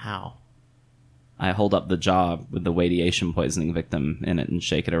 How? I hold up the jar with the radiation poisoning victim in it and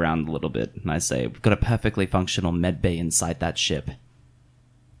shake it around a little bit, and I say, "We've got a perfectly functional med bay inside that ship."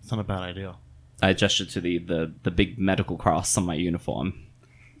 It's not a bad idea. I gesture to the big medical cross on my uniform,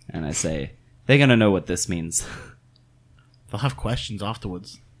 and I say, "They're gonna know what this means." They'll have questions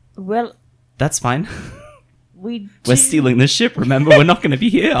afterwards. Well, That's fine. we're We're stealing the ship, remember? We're not going to be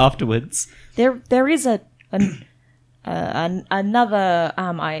here afterwards. There is a Another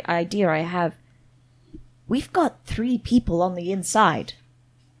idea I have. We've got 3 people on the inside.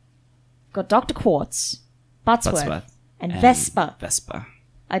 We've got Dr. Quartz, Buttsworth, and Vesper. Vesper.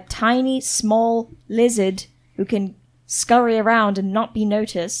 A tiny, small lizard who can scurry around and not be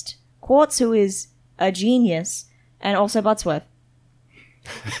noticed. Quartz, who is a genius, and also Buttsworth.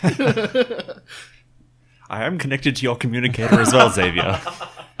 I am connected to your communicator as well, Xavier.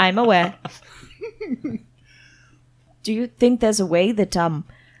 I'm aware. Do you think there's a way that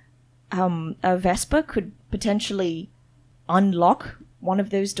a Vesper could potentially unlock one of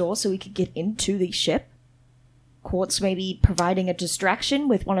those doors so we could get into the ship? Quartz maybe providing a distraction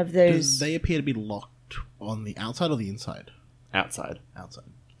with one of Do those. they appear to be locked on the outside or the inside? Outside. Outside.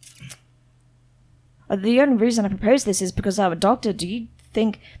 The only reason I propose this is because Doctor, do you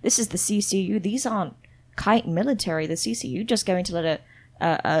think this is the CCU? These aren't kite military. The CCU just going to let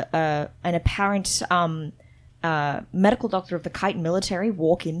an apparent medical doctor of the kite military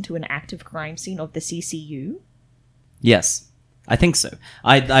walk into an active crime scene of the CCU? Yes, I think so.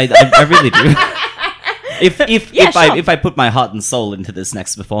 I really do. Sure. If I put my heart and soul into this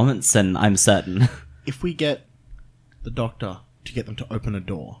next performance, then I'm certain. If we get the Doctor to get them to open a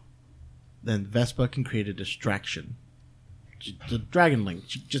door, then Vesper can create a distraction. The Dragon Link,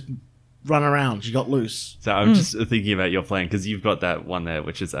 she just run around. She got loose. So I'm just thinking about your plan, because you've got that one there,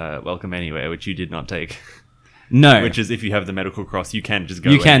 which is Welcome Anywhere, which you did not take. No, Which is, if you have the medical cross, you can just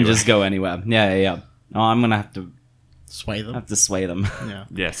go you can anywhere. just go anywhere. Yeah. Oh, I'm gonna have to Sway them. sway them. Yeah.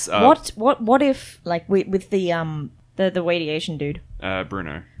 Yes. What if, like, with the radiation dude,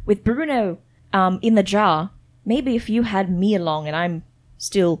 Bruno. with Bruno in the jar, maybe if you had me along and I'm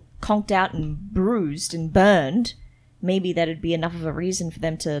still conked out and bruised and burned, maybe that'd be enough of a reason for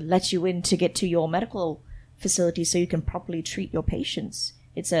them to let you in to get to your medical facility so you can properly treat your patients.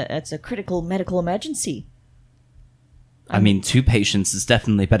 It's a critical medical emergency. I mean, 2 patients is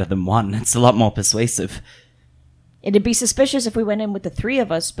definitely better than 1. It's a lot more persuasive. It'd be suspicious if we went in with the 3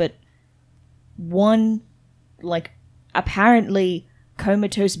 of us, but one, like, apparently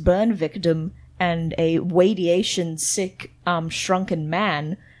comatose burn victim and a radiation sick, shrunken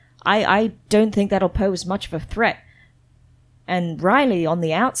man, I don't think that'll pose much of a threat. And Riley, on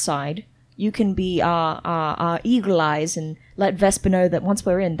the outside, you can be our eagle eyes and let Vesper know that once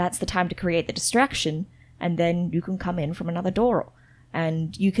we're in, that's the time to create the distraction, and then you can come in from another door.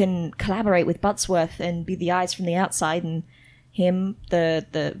 And you can collaborate with Buttsworth and be the eyes from the outside, and him,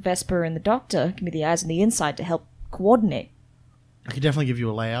 the Vesper, and the Doctor can be the eyes on the inside to help coordinate. I could definitely give you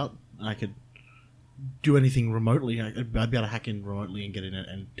a layout. I could do anything remotely. I'd be able to hack in remotely and get in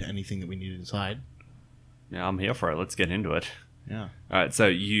and to anything that we need inside. Yeah, I'm here for it. Let's get into it. Yeah. All right, so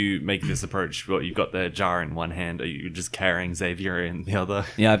you make this approach. Well, you've got the jar in one hand. Are you just carrying Xavier in the other?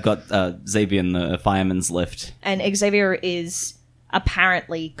 Yeah, I've got Xavier in the fireman's lift. And Xavier is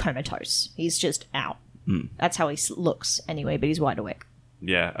apparently comatose. He's just out. That's how he looks anyway, but he's wide awake.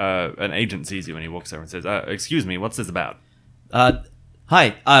 Yeah, an agent sees you when he walks over and says, excuse me, what's this about?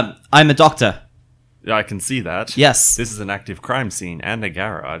 Hi, I'm a doctor. Yeah, I can see that. Yes. This is an active crime scene and a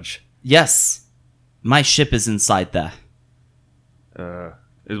garage. Yes. My ship is inside there.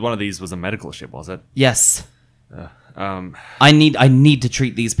 One of these was a medical ship, was it? Yes. I need to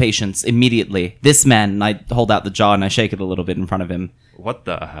treat these patients immediately. This man, I hold out the jar and I shake it a little bit in front of him. What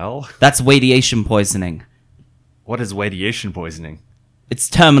the hell? That's radiation poisoning. What is radiation poisoning? It's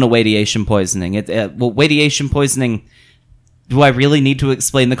terminal radiation poisoning. Radiation poisoning... Do I really need to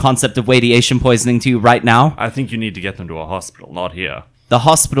explain the concept of radiation poisoning to you right now? I think you need to get them to a hospital, not here. The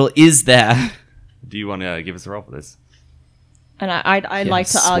hospital is there. Do you want to give us a roll for this? And I'd like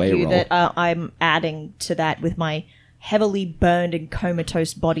to sway argue roll. that I'm adding to that with my heavily burned and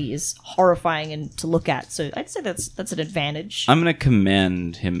comatose body is horrifying and to look at. So I'd say that's an advantage. I'm going to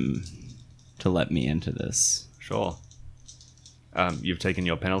command him to let me into this. Sure. You've taken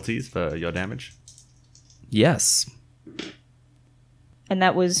your penalties for your damage? Yes. And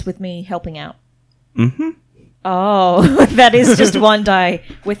that was with me helping out. Mm-hmm. Oh, that is just one die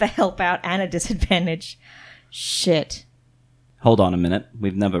with a help out and a disadvantage. Shit. Hold on a minute.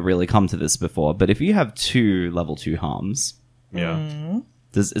 We've never really come to this before, but if you have 2 level 2 harms, Yeah.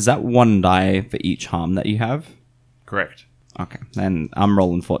 is that 1 die for each harm that you have? Correct. Okay, then I'm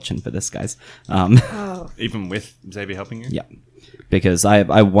rolling fortune for this, guys. Even with Xavier helping you? Yeah, because I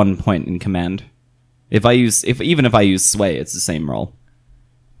have 1 point in command. Even if I use sway, it's the same roll.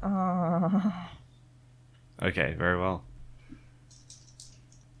 Okay, very well.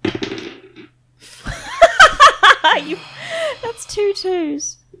 That's 2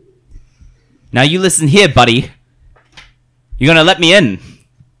 2s. Now you listen here, buddy. You're gonna let me in.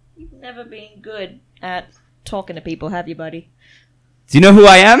 You've never been good at talking to people, have you, buddy? Do you know who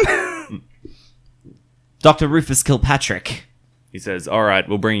I am? Dr. Rufus Kilpatrick. He says, all right,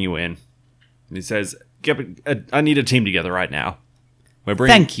 we'll bring you in. And he says, I need a team together right now.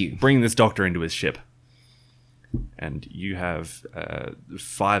 Thank you. Bringing this doctor into his ship. And you have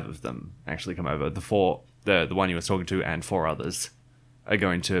 5 of them actually come over. The one you were talking to and 4 others are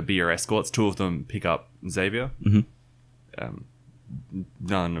going to be your escorts. 2 of them pick up Xavier. Mm-hmm.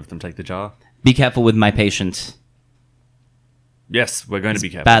 None of them take the jar. Be careful with my patient. Yes, we're going to be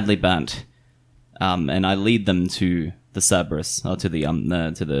careful. Badly burnt. And I lead them to the Cerberus, or to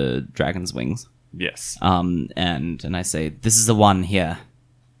the dragon's wings. Yes. And I say, this is the one here.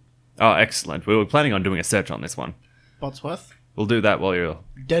 Oh, excellent. We were planning on doing a search on this one. Botsworth, We'll do that while you're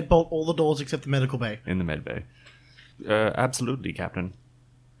deadbolt all the doors except the medical bay. in the med bay. Absolutely, Captain.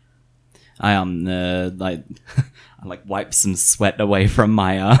 I I like wipe some sweat away from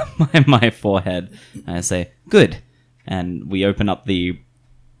my my forehead, and I say, "Good." And we open up the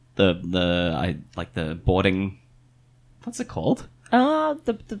boarding. What's it called?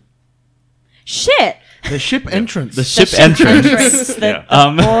 The shit. The ship entrance. The ship entrance.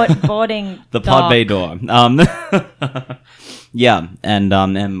 The boarding. The pod bay door. Yeah,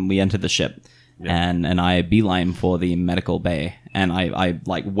 and we enter the ship, and I beeline for the medical bay, and I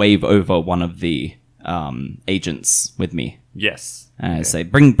like wave over one of the agents with me, Yes. and I say,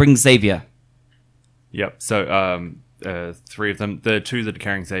 "Bring Xavier." Yep. So, 3 of them, the 2 that are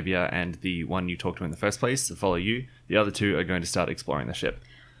carrying Xavier and the one you talked to in the first place, follow you. The other 2 are going to start exploring the ship.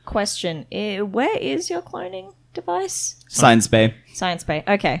 Question: where is your cloning device? Science bay. Science bay.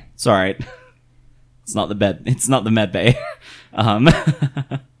 Okay. It's all right. It's not the bed. It's not the med bay.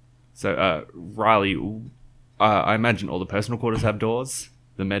 So, Riley, I imagine all the personal quarters have doors.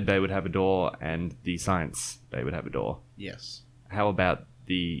 The med bay would have a door, and the science bay would have a door. Yes. How about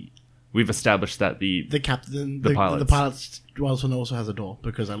we've established that The captain, The pilots. the pilot's one also has a door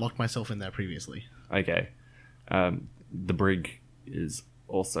because I locked myself in there previously. Okay. The brig is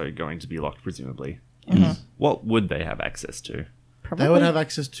also going to be locked, presumably. What would they have access to? Probably They would have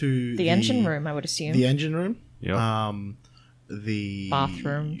access to the engine room, I would assume. The engine room. Yep. The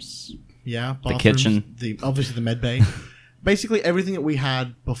Bathrooms. Yeah. The Bathrooms, kitchen. Obviously the med bay. Basically everything that we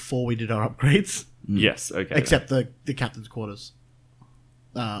had before we did our upgrades, Yes, okay. except the captain's quarters.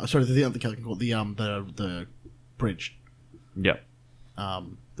 Sorry, the captain's quarters. The bridge. Yep.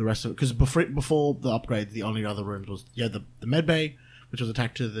 The rest of because before the upgrade, the only other rooms was the med bay, which was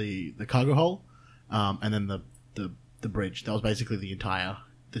attached to the cargo hull, and then the bridge. That was basically the entire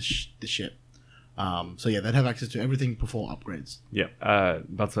the ship. So yeah, they'd have access to everything before upgrades. Yep.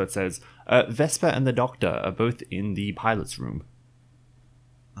 Buzzword says, Vesper and the Doctor are both in the pilot's room.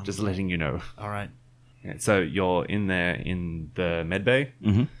 Just letting you know. All right. Yeah, so you're in there in the med bay?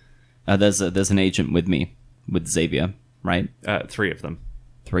 There's an agent with me, with Xavier, right? 3 of them.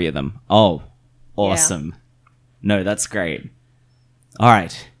 3 of them. Oh, awesome. No, that's great. All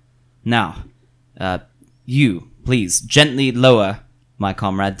right. Now, you, please, gently lower my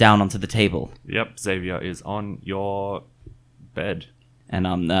comrade down onto the table. Yep, Xavier is on your bed. And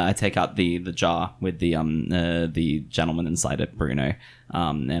I take out the jar with the gentleman inside it, Bruno.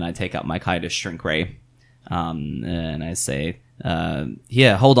 And I take out my Kaidos shrink ray. And I say,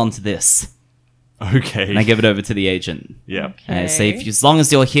 here, hold on to this. Okay. And I give it over to the agent. Yep. And I say, as long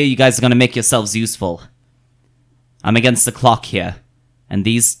as you're here, you guys are going to make yourselves useful. I'm against the clock here. And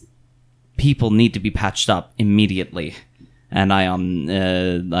these people need to be patched up immediately. And I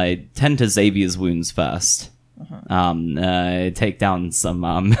tend to Xavier's wounds first. I take down some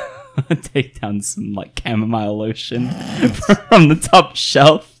like chamomile lotion from the top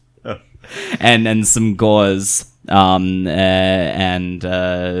shelf, and some gauze. With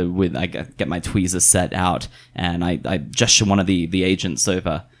I get my tweezers set out, and I gesture one of the agents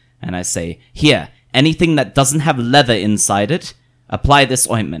over, and I say, "Here, anything that doesn't have leather inside it, apply this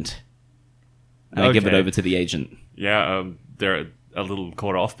ointment." And I give it Okay. over to the agent. Yeah, they're a little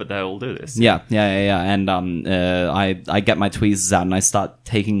caught off, but they'll do this. Yeah. And I get my tweezers out and I start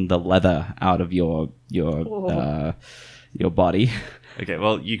taking the leather out of your body. Okay,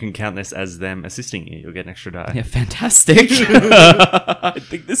 well, you can count this as them assisting you. You'll get an extra die. Yeah, fantastic. I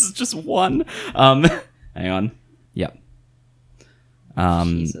think this is just 1. Hang on. Yep.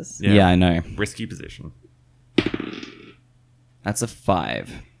 Jesus. Yeah, I know. Risky position. That's a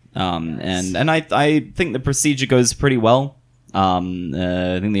 5. And I think the procedure goes pretty well.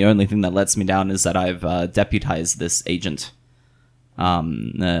 I think the only thing that lets me down is that I've deputized this agent.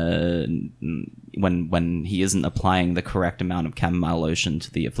 When he isn't applying the correct amount of chamomile lotion to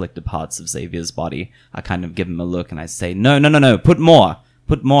the afflicted parts of Xavier's body, I kind of give him a look and I say, no, put more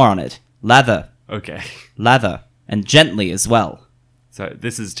on it. Lather. Okay. Lather, and gently as well. So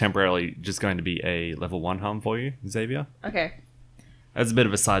this is temporarily just going to be a level 1 harm for you, Xavier. Okay. As a bit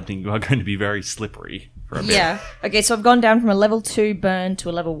of a side thing, you are going to be very slippery for a bit. Yeah. Okay, so I've gone down from a level 2 burn to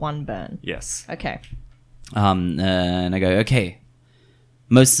a level 1 burn. Yes. Okay. And I go, okay.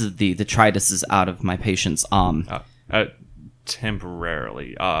 Most of the detritus is out of my patient's arm.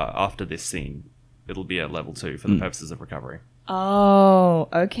 Temporarily. After this scene, it'll be at level 2 for the purposes of recovery. Oh,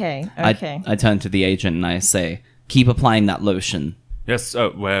 okay. Okay. I turn to the agent and I say, keep applying that lotion. Yes,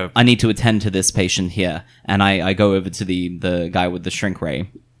 we're... I need to attend to this patient here. And I go over to the guy with the shrink ray.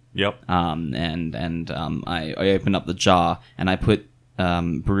 Yep. I open up the jar and I put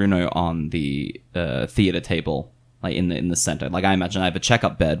Bruno on the theater table, like in the center. Like I imagine I have a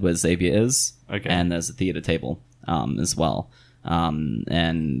checkup bed where Xavier is, Okay. and there's a theater table as well.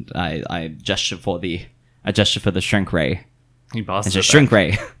 And I gesture for the shrink ray. He passes It's it a shrink back.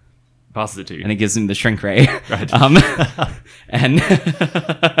 ray, Passes it to you. and he gives him the shrink ray. Right. And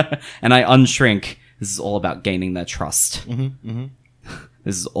and I unshrink. This is all about gaining their trust.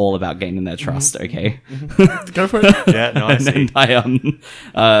 This is all about gaining their trust. Okay. Go for it. Yeah, no, I And see. then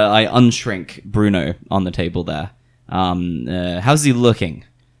I unshrink Bruno on the table there. How's he looking?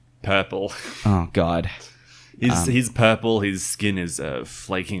 Purple. Oh God. He's purple. His skin is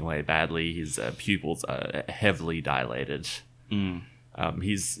flaking away badly. His pupils are heavily dilated.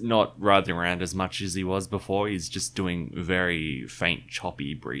 He's not writhing around as much as he was before. He's just doing very faint,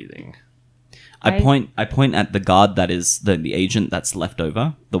 choppy breathing. I point at the guard that is the agent that's left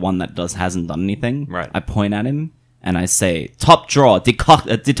over, the one that hasn't done anything. Right. I point at him and I say, "Top drawer,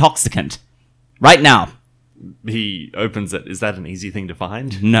 detoxicant, right now." He opens it. Is that an easy thing to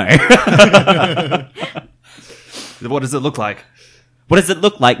find? No. What does it look like? What does it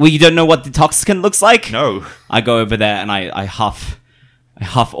look like? Well, you don't know what detoxicant looks like? No. I go over there and I huff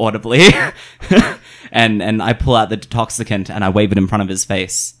audibly, and I pull out the detoxicant and I wave it in front of his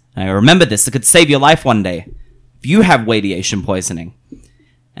face. And I go, remember this, it could save your life one day. If you have radiation poisoning.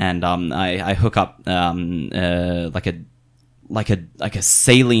 And I hook up like a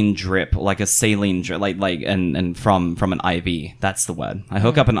saline drip, and from an IV. That's the word. I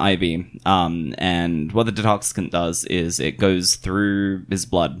hook up an IV, and what the detoxicant does is it goes through his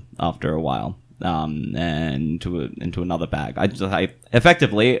blood after a while, and into another bag. I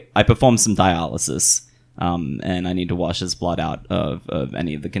effectively perform some dialysis, and I need to wash his blood out of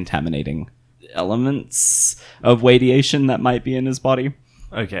any of the contaminating elements of radiation that might be in his body.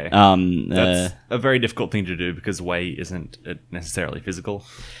 Okay. That's a very difficult thing to do because whey isn't necessarily physical.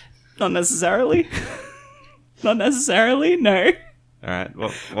 Not necessarily. Not necessarily, no. All right.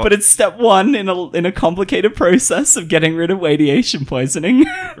 Well, But it's step one in a complicated process of getting rid of radiation poisoning.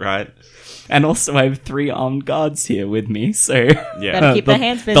 right. And also I have 3 armed guards here with me, so Yeah. Better keep their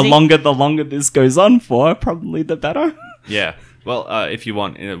hands busy. the longer this goes on for, probably the better. Yeah. Well, if you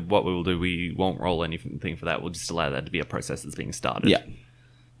want, what we will do, we won't roll anything for that. We'll just allow that to be a process that's being started. Yeah.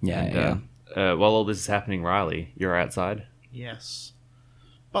 Yeah. While all this is happening, Riley, you're outside. Yes.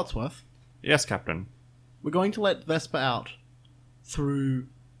 Buttsworth, Yes, Captain. we're going to let Vesper out through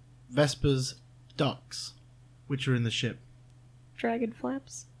Vesper's ducts, which are in the ship. Dragon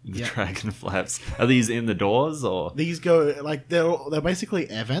flaps. The Yeah. dragon flaps. Are these in the doors or? These go like they're basically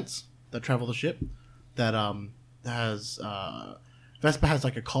air vents that travel the ship. That has Vesper has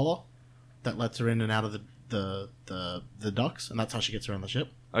like a collar that lets her in and out of the ducts, and that's how she gets around the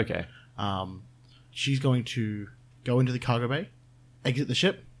ship. Okay. She's going to go into the cargo bay, exit the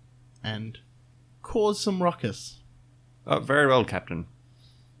ship, and cause some ruckus. Oh, very well, Captain.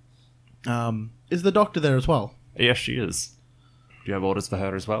 Is the doctor there as well? Yes, she is. Do you have orders for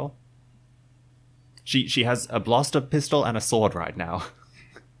her as well? She has a blaster pistol and a sword right now.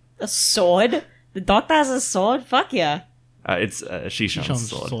 A sword? The doctor has a sword? Fuck yeah. It's Shishan's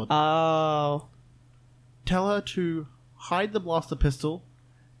sword. Oh. Tell her to hide the blaster pistol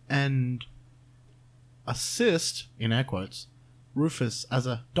and assist, in air quotes, Rufus as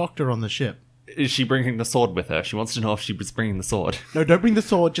a doctor on the ship. Is she bringing the sword with her? She wants to know if she was bringing the sword No, don't bring the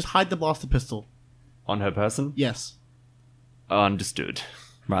sword, just hide the blaster pistol. on her person. Yes. Understood.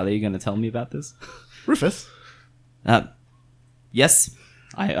 Riley, are you going to tell me about this? Rufus? Yes.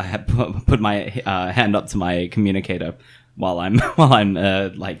 I have put my hand up to my communicator while I'm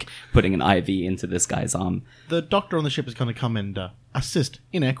like putting an IV into this guy's arm. The doctor on the ship is going to come and assist,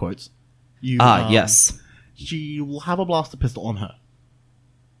 in air quotes. You, Yes. She will have a blaster pistol on her.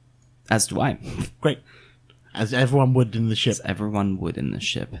 As do I. Great. As everyone would in the ship. As everyone would in the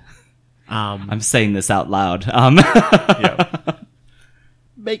ship. Um, I'm saying this out loud. Yeah.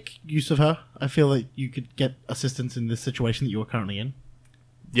 make use of her. I feel that you could get assistance in this situation that you are currently in.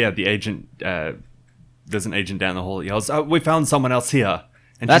 the agent. There's an agent down the hall that yells, "Oh, we found someone else here."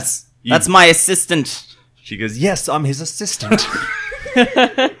 And That's my assistant. She goes, "Yes, I'm his assistant.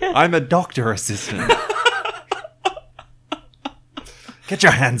 I'm a doctor assistant. Get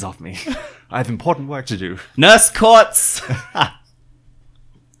your hands off me. I have important work to do." Nurse Courts!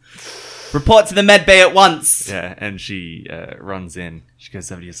 Report to the med bay at once! Yeah, and she runs in. She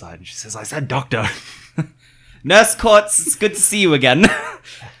goes over to your side and she says, "I said doctor." Nurse Courts, it's good to see you again.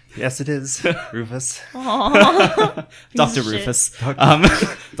 Yes, it is, Rufus. Dr. shit. Rufus.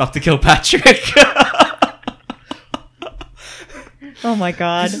 Dr. Kilpatrick. Oh my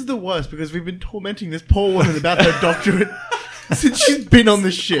god. This is the worst because we've been tormenting this poor woman about her doctorate since she's been on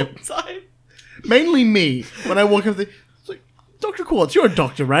the ship. Mainly me. When I walk up, it's like, Dr. Quartz, you're a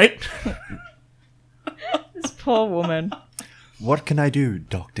doctor, right? This poor woman. What can I do,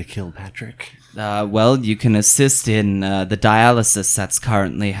 Dr. Kilpatrick? Well, you can assist in the dialysis that's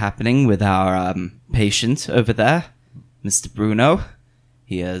currently happening with our patient over there, Mr. Bruno.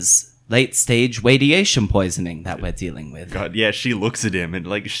 He has late-stage radiation poisoning that we're dealing with. God, yeah, she looks at him and,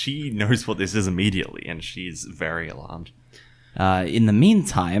 like, she knows what this is immediately, and she's very alarmed. In the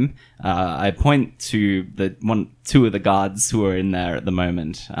meantime, I point to two of the guards who are in there at the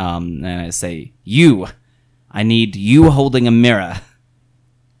moment, and I say, I need you holding a mirror.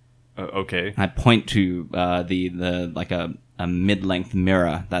 Okay. I point to a mid-length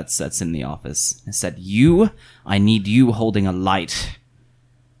mirror that's in the office. I said, I need you holding a light.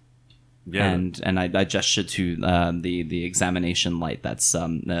 Yeah. And I gesture to the examination light that's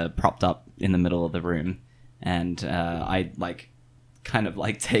propped up in the middle of the room, and I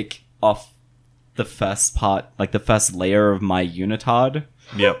take off the first part, like the first layer of my unitard.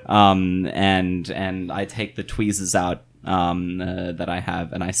 Yep. And I take the tweezers out that I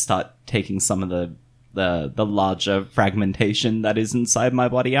have, and I start taking some of the larger fragmentation that is inside my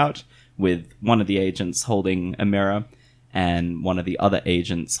body out, with one of the agents holding a mirror and one of the other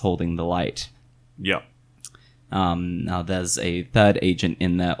agents holding the light. Yep. Now there's a third agent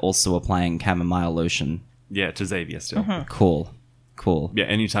in there also applying chamomile lotion. Yeah, to Xavier still. Cool. Yeah,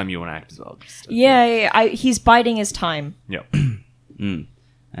 anytime you want to act as well. Just, Yeah, he's biding his time. Yep.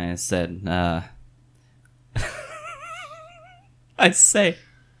 I said, I say,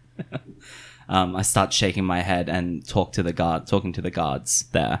 I start shaking my head and talking to the guards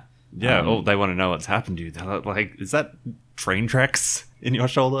there. Yeah, they want to know what's happened to you. They're like, is that train tracks in your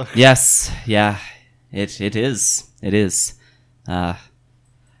shoulder? Yes, yeah, it is. It is. There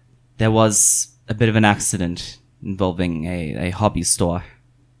was a bit of an accident involving a hobby store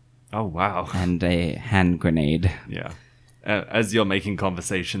Oh, wow. and a hand grenade. Yeah. As you're making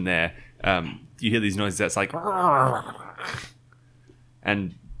conversation there, you hear these noises that's like...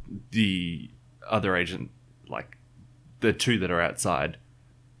 And the other agent, like, the two that are outside,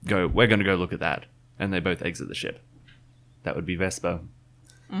 go, "We're going to go look at that." And they both exit the ship. That would be Vesper.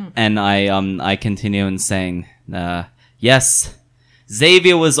 And I continue in saying, yes,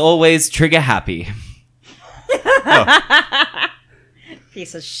 Xavier was always trigger happy.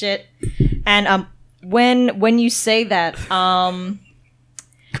 Piece of shit. And when you say that,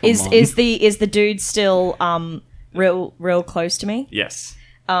 is the dude still real close to me? Yes.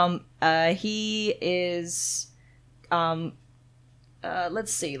 He is.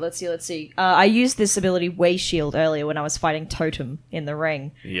 Let's see. I used this ability Way Shield earlier when I was fighting Totem in the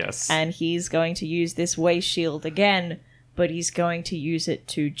ring. Yes. And he's going to use this Way Shield again, but he's going to use it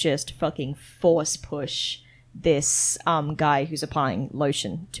to just fucking force push this guy who's applying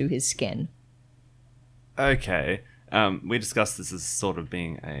lotion to his skin. Okay. We discussed this as sort of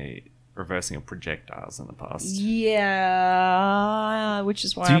being reversing of projectiles in the past. Yeah, which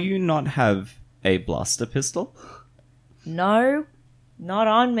is why Do you not have a blaster pistol? No, not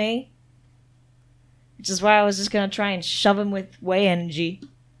on me. Which is why I was just going to try and shove him with Way Energy.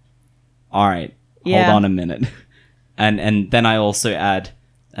 All right, Yeah. hold on a minute. And then I also add,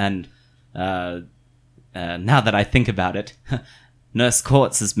 and now that I think about it, Nurse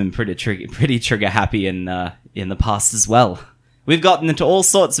Quartz has been pretty trigger happy in the past as well. We've gotten into all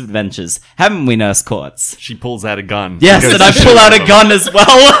sorts of adventures, haven't we, Nurse Quartz? She pulls out a gun. Yes, Goes and I to pull shoot out a them. gun as well.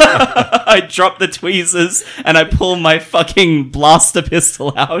 I drop the tweezers and I pull my fucking blaster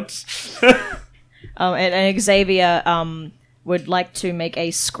pistol out. And Xavier would like to make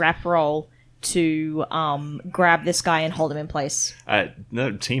a scrap roll to grab this guy and hold him in place.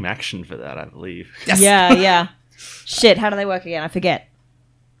 No team action for that, I believe. Yeah. Shit, how do they work again? I forget.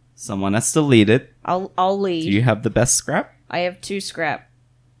 Someone has to lead it. I'll lead. Do you have the best scrap? I have 2 scrap.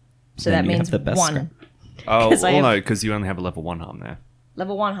 So Then that you means have the best 1. scrap. Oh, 'Cause I well, have- no, because you only have a level 1 harm there.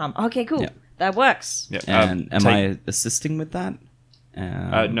 Level 1 harm. Okay, cool. Yeah. That works. Yeah. And am I assisting with that?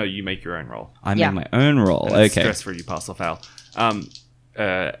 No, you make your own roll. I Yeah. make my own roll. And it's Okay. stress-free, you pass or fail.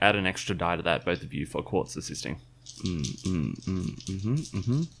 Add an extra die to that, both of you, for Quartz assisting.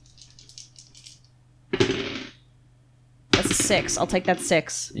 That's a 6. I'll take that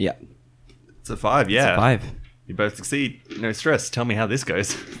 6. Yeah. It's a 5, yeah. 5. You both succeed. No stress. Tell me how this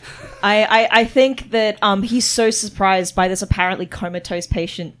goes. I think that he's so surprised by this apparently comatose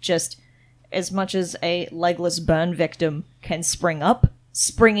patient, just as much as a legless burn victim can springing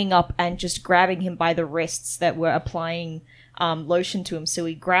up and just grabbing him by the wrists that were applying lotion to him. So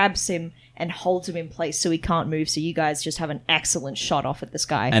he grabs him and holds him in place so he can't move. So you guys just have an excellent shot off at this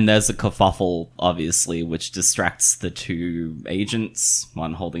guy. And there's a kerfuffle, obviously, which distracts the two agents.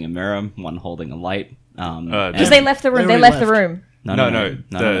 One holding a mirror, one holding a light. Because they left the room. They They already left the left. room.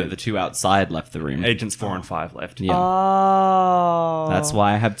 No. The two outside left the room. Agents 4 and 5 left. Yeah. Oh. That's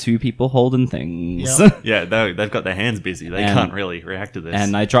why I have two people holding things. Yep. Yeah, they've got their hands busy. They And- can't really react to this.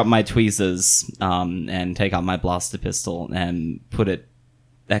 And I drop my tweezers and take out my blaster pistol and put it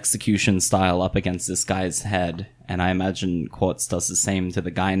execution style up against this guy's head. And I imagine Quartz does the same to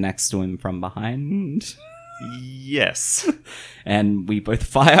the guy next to him from behind. Yes. And we both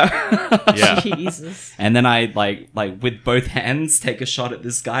fire. Yeah. Jesus. And then I like with both hands take a shot at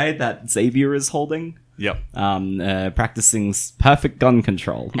this guy that Xavier is holding. Yep. Practicing perfect gun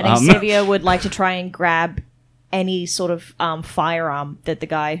control. And Xavier would like to try and grab any sort of firearm that the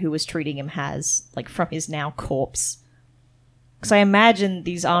guy who was treating him has, like from his now corpse. Because I imagine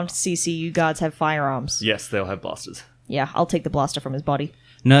these armed CCU guards have firearms. Yes, they'll have blasters. Yeah, I'll take the blaster from his body.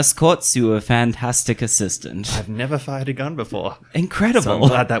 Nurse Quartz, you were a fantastic assistant. I've never fired a gun before. Incredible. So I'm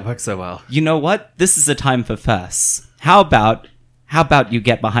glad that worked so well. You know what? This is a time for firsts. How about you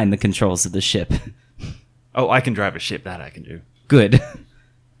get behind the controls of the ship? Oh, I can drive a ship. That I can do. Good.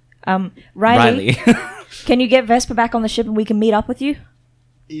 Riley, can you get Vespa back on the ship and we can meet up with you?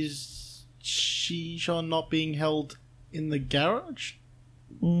 Is Shisha not being held in the garage?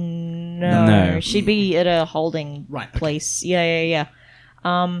 No. She'd be at a holding Right, okay. place. Yeah.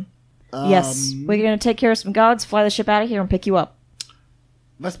 Yes, we're going to take care of some guards, fly the ship out of here, and pick you up.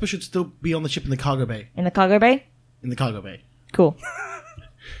 Vespa should still be on the ship in the cargo bay. In the cargo bay? In the cargo bay. Cool.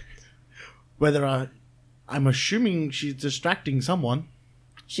 Whether I'm assuming she's distracting someone.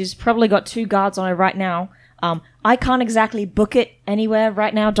 She's probably got 2 guards on her right now. I can't exactly book it anywhere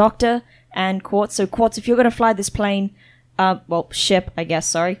right now, Doctor and Quartz. So, Quartz, if you're going to fly this plane, ship, I guess,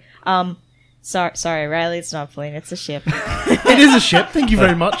 sorry. Sorry, Riley, it's not a plane, it's a ship. It is a ship. Thank you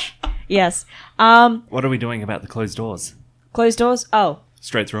very much. Yes. What are we doing about the closed doors? Closed doors? Oh,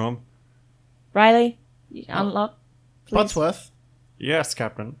 Straight through them? Riley, you unlock. Please. Buttsworth, Yes,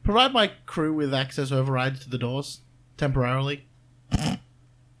 Captain. provide my crew with access overrides to the doors temporarily.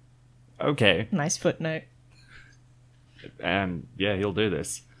 Okay. Nice footnote. And yeah, he'll do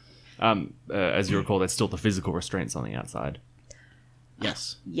this. As you recall, there's still the physical restraints on the outside.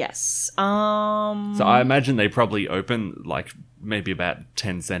 Yes. Yes. So I imagine they probably open like maybe about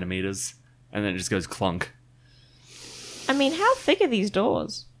 10 centimeters, and then it just goes clunk. I mean, how thick are these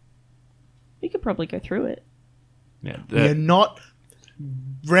doors? We could probably go through it. Yeah. We're not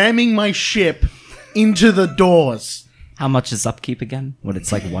ramming my ship into the doors. How much is upkeep again? What,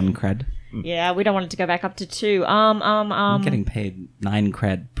 it's like 1 cred? Yeah, we don't want it to go back up to 2. I'm getting paid 9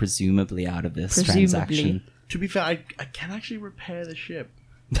 cred, presumably, out of this Presumably. transaction. To be fair, I can actually repair the ship.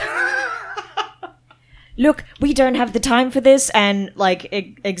 Look, we don't have the time for this, and like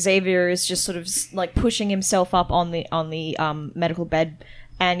Xavier is just sort of like pushing himself up on the medical bed,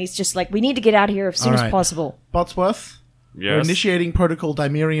 and he's just like, we need to get out of here as soon as Alright. possible. Buttsworth, we're Yes. initiating protocol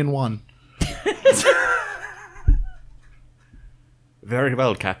Dimerian 1. Very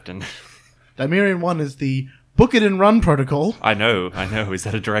well, Captain. Dimerian 1 is the book it and run protocol. I know. Is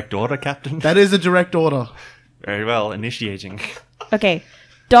that a direct order, Captain? That is a direct order. Very well, initiating. Okay,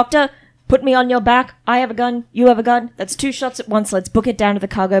 Doctor, put me on your back. I have a gun. You have a gun. That's 2 shots at once. Let's book it down to the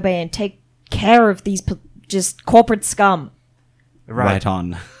cargo bay and take care of these just corporate scum. Right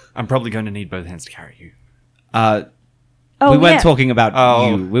on. I'm probably going to need both hands to carry you. Oh, We weren't yeah. talking about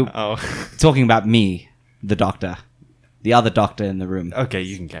you. We were Oh. talking about me, the doctor. The other doctor in the room. Okay,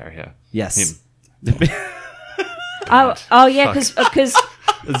 you can carry her. Yes. Him. Oh yeah, because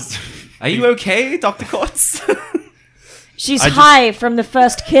Are you okay, Dr. Quartz? she's I just- high from the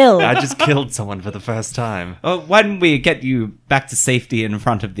first kill. I just killed someone for the first time. Oh, why don't we get you back to safety in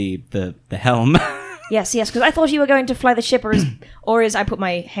front of the helm? Yes, because I thought you were going to fly the ship, or is I put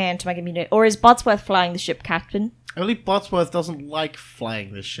my hand to my computer, or is Botsworth flying the ship, Captain? I believe Buttsworth doesn't like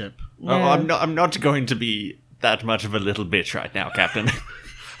flying this ship. Oh, I'm not going to be that much of a little bitch right now, Captain.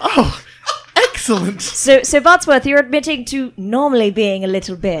 Oh, Excellent. So Botsworth, you're admitting to normally being a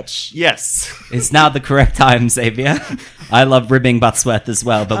little bitch. Yes. It's now the correct time, Xavier. I love ribbing Buttsworth as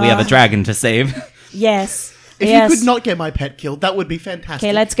well, but we have a dragon to save. Yes. If yes. you could not get my pet killed, that would be fantastic.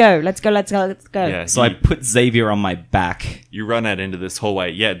 Okay, let's go. Yeah. So I put Xavier on my back. You run out into this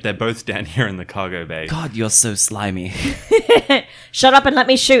hallway. Yeah, they're both down here in the cargo bay. God, you're so slimy. Shut up and let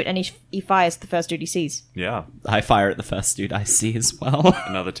me shoot. And he fires the first dude he sees. Yeah. I fire at the first dude I see as well.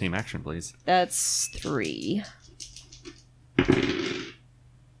 Another team action, please. That's 3.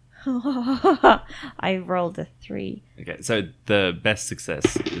 I rolled a 3. Okay, so the best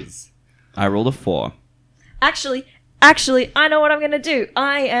success is I rolled a 4. Actually, I know what I'm going to do.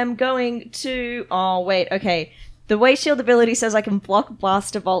 I am going to... Oh, wait, okay. The Way Shield ability says I can block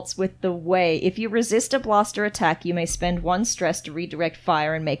blaster bolts with the Way. If you resist a blaster attack, you may spend 1 stress to redirect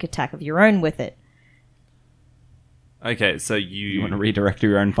fire and make attack of your own with it. okay. So You want to redirect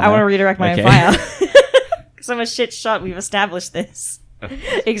your own fire? I want to redirect my Okay. own fire. Because I'm a shit shot. We've established this.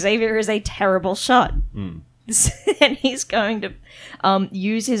 Xavier is a terrible shot. And he's going to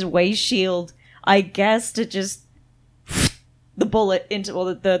use his Way Shield, I guess, to just the bullet into,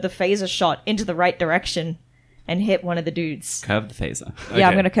 or the phaser shot into the right direction and hit one of the dudes. Curve the phaser. Yeah,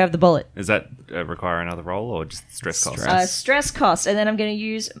 I'm Okay. going to curve the bullet. Does that require another roll or just stress cost? Stress cost, and then I'm going to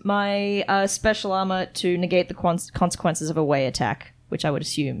use my special armor to negate the consequences of a Way attack, which I would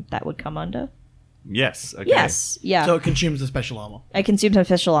assume that would come under. Yes. Okay. Yes, yeah. So it consumes the special armor. I consumed some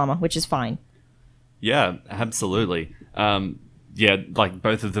special armor, which is fine. Yeah, absolutely. Yeah, like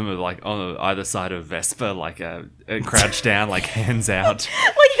both of them are like on either side of Vesper, like crouched down, like hands out.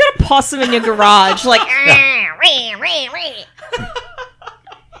 Like you got a possum in your garage, like.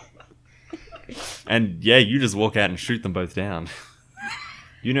 And yeah, you just walk out and shoot them both down.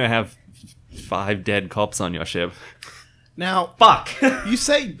 You now have 5 dead cops on your ship. Now, Fuck! you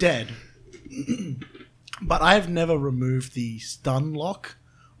say dead, but I have never removed the stun lock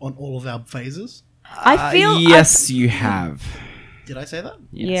on all of our phases. I feel yes, you have. Did I say that?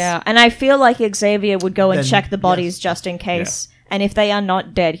 Yes. Yeah, and I feel like Xavier would go and Then, check the bodies yes. just in case. And if they are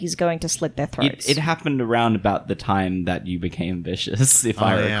not dead, he's going to slit their throats. It happened around about the time that you became vicious, if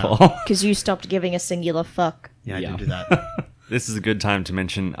I Oh, yeah. recall. Because you stopped giving a singular fuck. Yeah, I Yeah. did do that. This is a good time to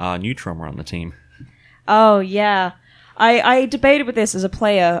mention our new trauma on the team. Oh, yeah. I debated with this as a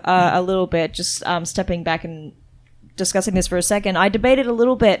player a little bit, just stepping back and discussing this for a second. I debated a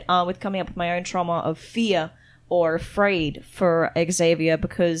little bit with coming up with my own trauma of fear or afraid for Xavier,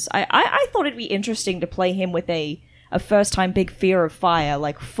 because I thought it'd be interesting to play him with a first-time big fear of fire,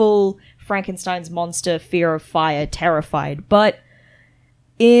 like full Frankenstein's monster fear of fire, terrified. But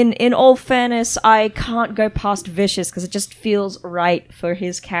in all fairness, I can't go past vicious because it just feels right for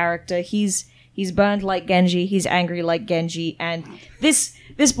his character. He's burned like Genji, he's angry like Genji, and this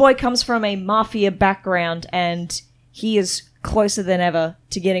boy comes from a mafia background, and he is closer than ever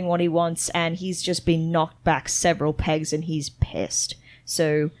to getting what he wants, and he's just been knocked back several pegs and he's pissed.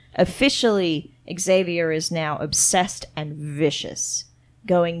 So officially, Xavier is now obsessed and vicious,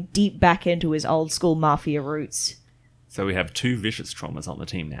 going deep back into his old school mafia roots. So we have 2 vicious traumas on the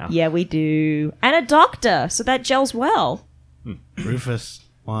team now. Yeah, we do. And a doctor, so that gels well. Rufus,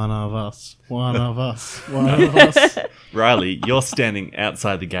 one of us, one of us, one of us. Riley, you're standing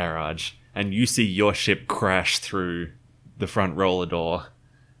outside the garage and you see your ship crash through the front roller door,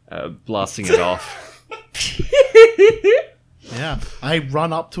 blasting it off. Yeah, I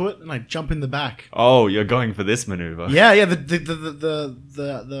run up to it and I jump in the back. Oh, you're going for this maneuver. Yeah.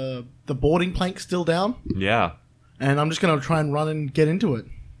 The boarding plank's still down, Yeah. and I'm just gonna try and run and get into it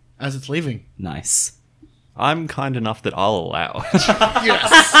as it's leaving. Nice. I'm kind enough that I'll allow it. Yes.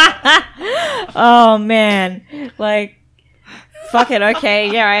 Oh, man. Like, fuck it, okay.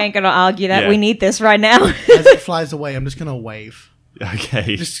 Yeah, I ain't gonna argue that. Yeah. We need this right now. As it flies away, I'm just gonna wave.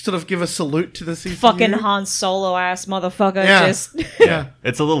 Okay. Just sort of give a salute to the CCU. Fucking Han Solo ass motherfucker. Yeah. Just. Yeah.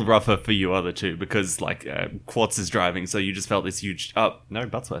 It's a little rougher for you other two because, like, Quartz is driving, so you just felt this huge... Oh, no,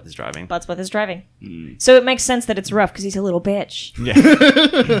 Buttsworth is driving. Buttsworth is driving. So it makes sense that it's rough because he's a little bitch.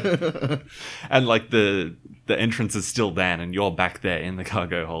 Yeah. And, like, the entrance is still down and you're back there in the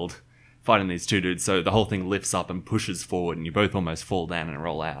cargo hold fighting these 2 dudes, so the whole thing lifts up and pushes forward and you both almost fall down and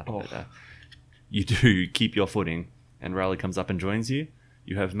roll out. But, you do keep your footing and Riley comes up and joins you.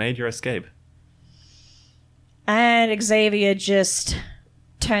 You have made your escape. And Xavier just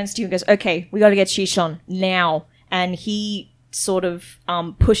turns to you and goes, okay, we gotta get Shishon now. And he sort of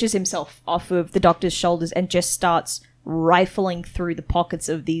pushes himself off of the doctor's shoulders and just starts rifling through the pockets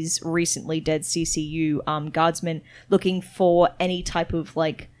of these recently dead CCU guardsmen, looking for any type of,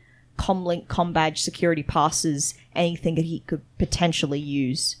 like, comlink, combadge, security passes, anything that he could potentially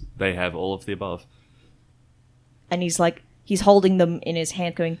use. They have all of the above. And he's holding them in his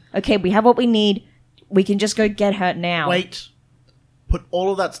hand going, okay, we have what we need. We can just go get her now. Wait. Put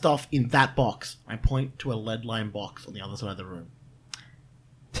all of that stuff in that box. I point to a lead line box on the other side of the room.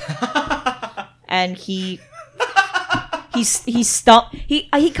 And he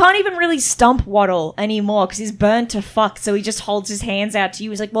can't even really stump Waddle anymore because he's burnt to fuck, so he just holds his hands out to you.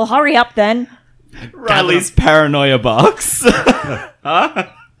 He's like, well, hurry up then. Riley's paranoia box.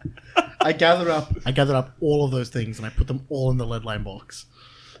 I gather up all of those things and I put them all in the lead line box.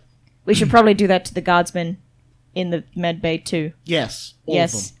 We should probably do that to the guardsmen in the med bay too. Yes. All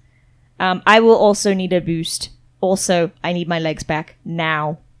Yes. of them. I will also need a boost. Also, I need my legs back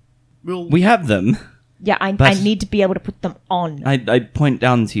now. We have them. Yeah, I But- need to be able to put them on. I point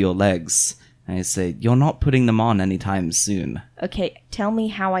down to your legs and I say, you're not putting them on anytime soon. Okay, tell me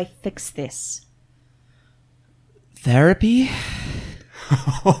how I fix this. Therapy?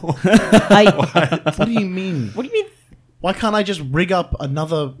 What do you mean? What do you mean? Why can't I just rig up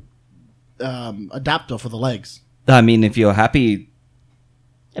another adapter for the legs? I mean, if you're happy,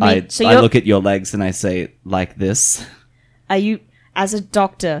 I you're, look at your legs and I say, like this. Are you, as a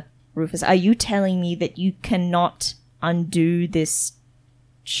doctor, Rufus, are you telling me that you cannot undo this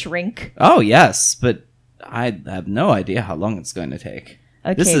shrink? Oh, yes, but I have no idea how long it's going to take.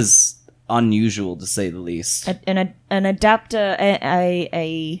 Okay. This is unusual, to say the least. An adapter,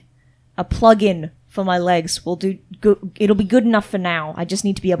 a plug-in for my legs will do good. It'll be good enough for now. I just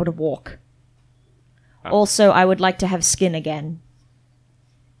need to be able to walk. Also, I would like to have skin again.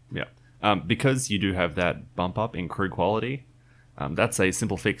 Yeah. Because you do have that bump up in crew quality, that's a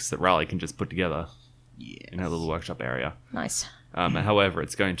simple fix that Riley can just put together in her little workshop area. Nice. However,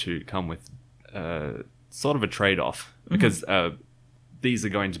 it's going to come with sort of a trade-off because these are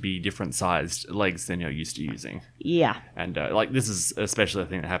going to be different sized legs than you're used to using. Yeah. And this is especially a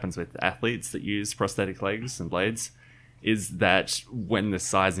thing that happens with athletes that use prosthetic legs and blades, is that when the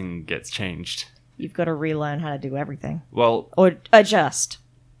sizing gets changed, You've got to relearn how to do everything. well, Or adjust.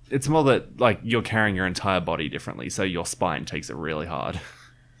 it's more that you're carrying your entire body differently, so your spine takes it really hard.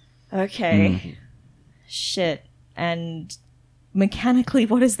 Okay. Shit. And mechanically,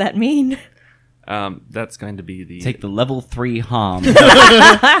 what does that mean? That's going to be the Take the level 3 harm.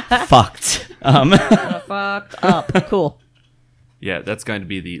 Fucked. Fucked up. Cool. yeah, that's going to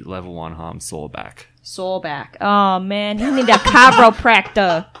be the level 1 harm saw back. Sore back. Oh, man. You need a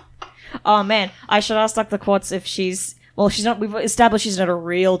chiropractor. Oh, man. I should ask Dr. Quartz if she's... Well, she's not... We've established she's not a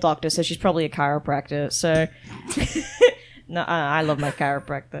real doctor, so she's probably a chiropractor, so... No, I love my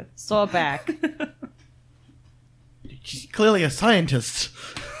chiropractor. Sore back. She's clearly a scientist.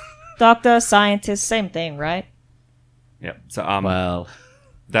 Doctor, scientist, same thing, right? Yep. So Well,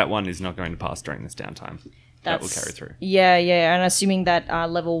 that one is not going to pass during this downtime. That will That's- carry through. Yeah, and assuming that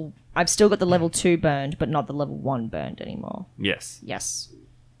level... I've still got the level 2 burned, but not the level 1 burned anymore. Yes. Yes.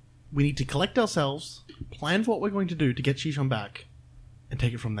 We need to collect ourselves, plan for what we're going to do to get Shishon back, and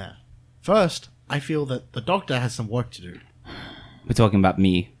take it from there. First, I feel that the doctor has some work to do. we're talking about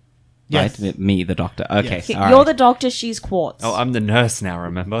me. Yes. Right? Me, the doctor. Okay. Yes. all You're right. the doctor, she's Quartz. Oh, I'm the nurse now,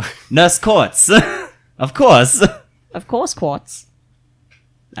 remember? Nurse Quartz. Of course. Of course, Quartz.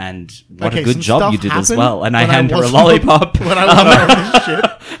 And what Okay, a good some job stuff you did as happened well. And I when I hand her a was- lollipop. When I was on this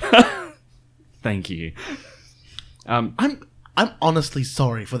ship. Thank you. I'm honestly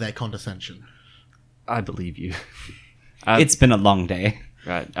sorry for their condescension. I believe you. It's been a long day.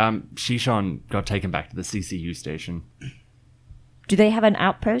 Right. Shishon got taken back to the CCU station. Do they have an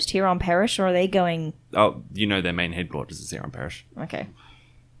outpost here on Perish, or are they going... Oh, their main headquarters is here on Parish. Okay.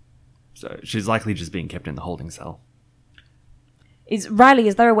 So she's likely just being kept in the holding cell. Riley,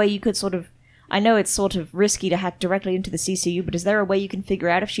 is there a way you could sort of... I know it's sort of risky to hack directly into the CCU, but is there a way you can figure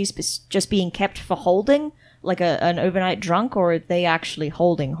out if she's just being kept for holding, like an overnight drunk, or are they actually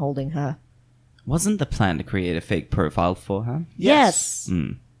holding her? Wasn't the plan to create a fake profile for her? Yes.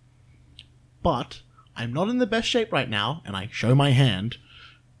 But I'm not in the best shape right now, and I show my hand,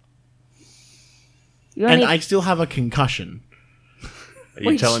 You and only... I still have a concussion. Are you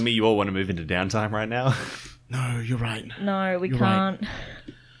Wait. telling me you all want to move into downtime right now? No, you're right. No, we You're right. can't.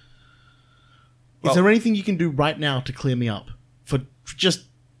 Is there anything you can do right now to clear me up? For just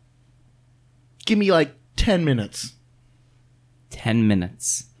give me 10 minutes 10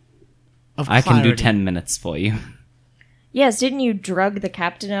 minutes. of I can do clarity. 10 minutes for you. Yes, didn't you drug the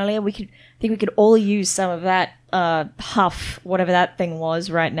captain earlier? I think we could all use some of that huff, whatever that thing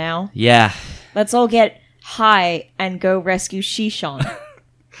was, right now. Yeah. Let's all get high and go rescue Shishon.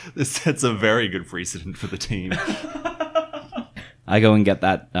 This sets a very good precedent for the team. I go and get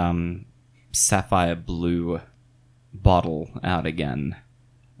that sapphire blue bottle out again,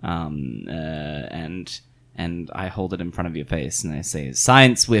 and I hold it in front of your face, and I say,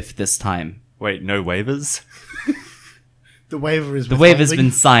 "Science whiff this time." Wait, no waivers? The waiver is The waiver's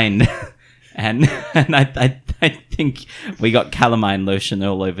been signed, and I think we got calamine lotion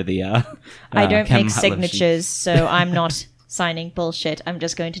all over the. I don't calamine make signatures, so I'm not signing bullshit. I'm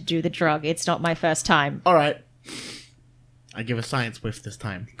just going to do the drug. It's not my first time. All right. I give a science whiff this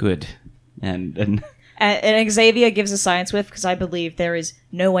time. Lotion. Good, and And Xavier gives a science whiff because I believe there is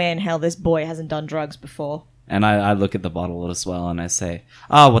no way in hell this boy hasn't done drugs before. And I look at the bottle as well, and I say,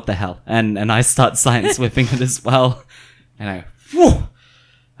 "Oh, what the hell?" And I start science whipping it as well. And I, whew,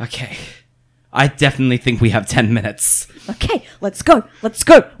 okay, I definitely think we have 10 minutes. Okay, let's go. Let's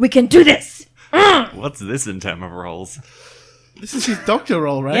go. We can do this. What's this in terms of rolls? This is his doctor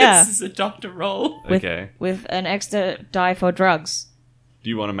role, right? Yeah. This is a doctor roll. With, Okay. with an extra die for drugs.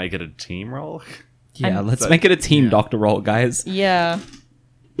 Do you want to make it a team roll? Yeah, I'm- let's make it a team doctor roll, guys. Yeah.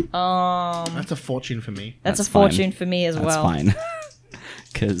 That's a fortune for me. That's a That's fine. fortune for me as That's well. fine.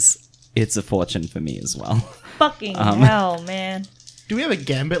 Because it's a fortune for me as well. Fucking hell, man. Do we have a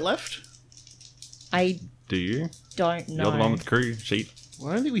gambit left? I Do you? don't know. You're the one with the crew sheet.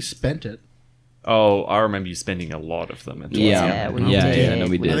 Well, I don't think we spent it. Oh, I remember you spending a lot of them. At Yeah, the we end. did. no,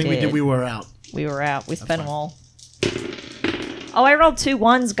 we I did. think we did. We were out. We were out. We spent fine. them all. Oh, I rolled 2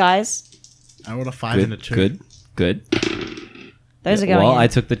 1s, guys. I rolled a 5 and a 2. Good. Those are going Well, in. I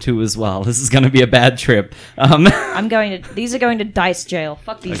took the 2 as well. This is going to be a bad trip. I'm going to... These are going to dice jail.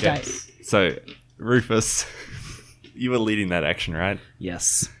 Fuck these Okay. dice. So, Rufus, you were leading that action, right?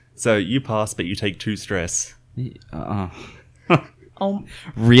 Yes. So you pass, but you take 2 stress. Oh,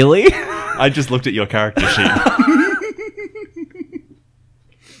 Really? I just looked at your character sheet.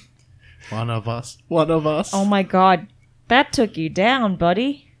 One of us. One of us. oh my god. That took you down,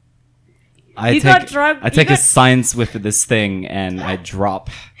 buddy. I You take, got drug- I you take got- a science whiff of this thing, and I drop.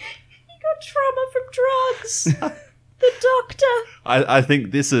 You got trauma from drugs. The doctor. I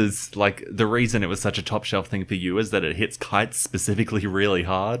think this is like the reason it was such a top shelf thing for you is that it hits kites specifically really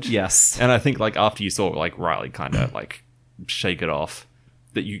hard. Yes. And I think like after you saw like Riley kind of like shake it off,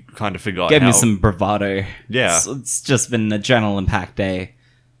 that you kind of forgot. Gave me how- some bravado. Yeah. It's just been a adrenaline packed day.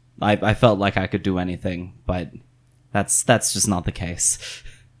 I felt like I could do anything, but that's just not the case.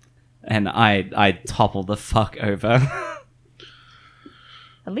 And I topple the fuck over.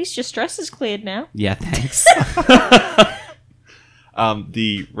 At least your stress is cleared now. Yeah, thanks.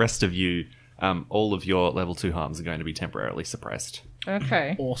 The rest of you, all of your level 2 harms are going to be temporarily suppressed.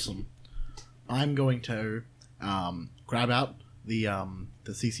 Okay. Awesome. I'm going to grab out the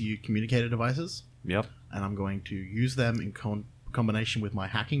CCU communicator devices, Yep. and I'm going to use them in combination with my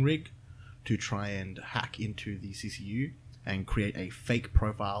hacking rig to try and hack into the CCU and create a fake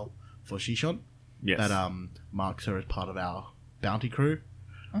profile for Shishon Yes. that marks her as part of our bounty crew,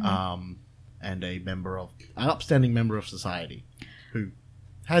 and an upstanding member of society who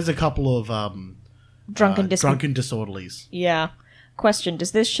has a couple of Drunken drunken disorderlies. Yeah. Question: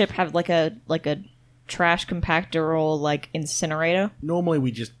 does this ship have like a trash compactor or like incinerator? Normally,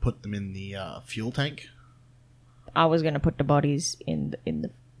 we just put them in the fuel tank. I was gonna put the bodies in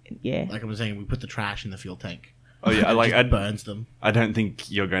the yeah. Like I was saying, we put the trash in the fuel tank. Oh yeah, like Just burns them. I don't think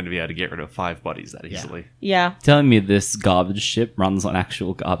you're going to be able to get rid of 5 bodies that easily. Yeah. Telling me this garbage ship runs on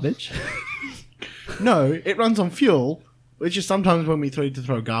actual garbage? No, it runs on fuel. It's just sometimes when we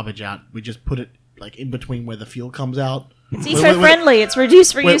throw garbage out, we just put it like in between where the fuel comes out. It's eco-friendly. It's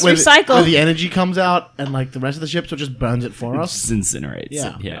reduce, reuse, Where recycle. the energy comes out, and like the rest of the ship, so it just burns it for us. Just incinerates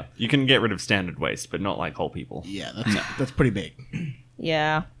Yeah. it. Yeah. You can get rid of standard waste, but not like whole people. Yeah, that's pretty big.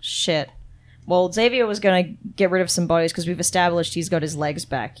 Yeah. Shit. Well, Xavier was gonna get rid of some bodies because we've established he's got his legs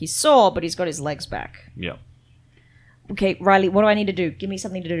back. He's sore, but he's got his legs back. Yep. Okay, Riley, what do I need to do? Give me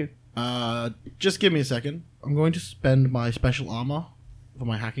something to do. Just give me a second. I'm going to spend my special armor for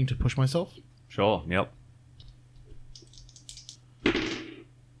my hacking to push myself. Sure. Yep.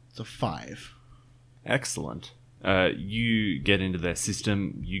 It's a 5. Excellent. You get into their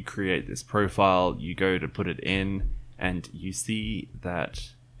system, you create this profile, you go to put it in, and you see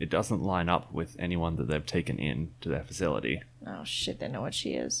that it doesn't line up with anyone that they've taken in to their facility. Oh shit! They know what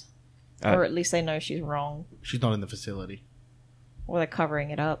she is, Uh, or at least they know she's wrong, She's not in the facility. or they're covering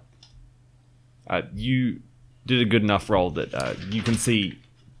it up. You did a good enough roll that you can see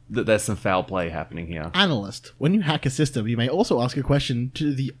that there's some foul play happening here. Analyst. When you hack a system, you may also ask a question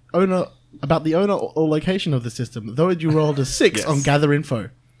to the owner about the owner or location of the system, though you rolled a 6 Yes. on gather info.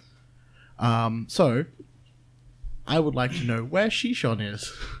 So, I would like to know where Shishon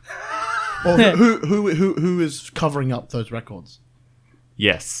is. Or who is covering up those records.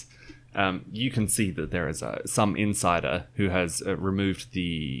 Yes. You can see that there is some insider who has removed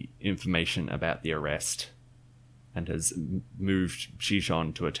the information about the arrest and has moved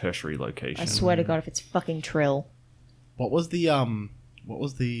Shishon to a tertiary location. I swear to God, if it's fucking Trill. What was the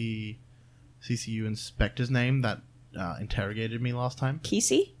CCU inspector's name that interrogated me last time?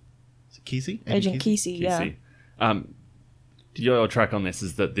 Kesey? Is it Kesey? Agent Kesey, yeah. See. Your track on this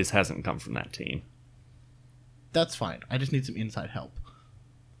is that this hasn't come from that team. That's fine. I just need some inside help.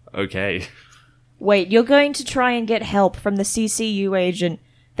 Okay. Wait, you're going to try and get help from the CCU agent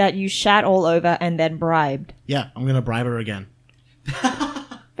that you shat all over and then bribed. Yeah, I'm gonna bribe her again.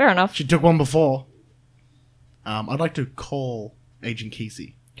 Fair enough. She took one before. I'd like to call Agent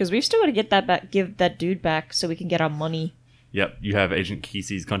Kesey. Because we've still got to get that back, give that dude back so we can get our money. Yep, you have Agent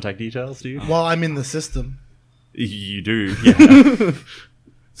Kesey's contact details, do you? Well, I'm in the system, You do, yeah.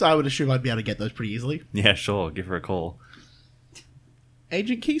 so I would assume I'd be able to get those pretty easily. Yeah, sure, give her a call.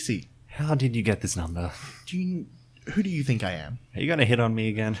 Agent Kesey, How did you get this number? who do you think I am? Are you going to hit on me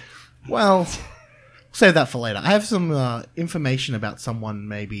again? Well, save that for later. I have some information about someone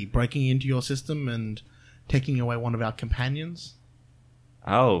maybe breaking into your system and taking away one of our companions.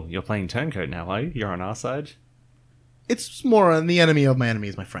 Oh, you're playing Turncoat now, are you? You're on our side? It's more the enemy of my enemy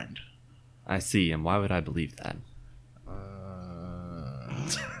is my friend. I see, and why would I believe that?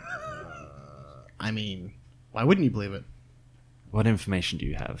 I mean, why wouldn't you believe it? What information do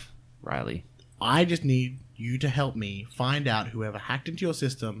you have, Riley? I just need you to help me find out whoever hacked into your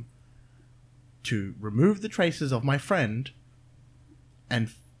system to remove the traces of my friend and,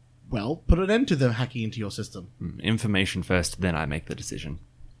 well, put an end to them hacking into your system. Information first, then I make the decision.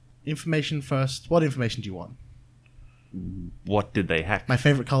 Information first. What information do you want? What did they hack? My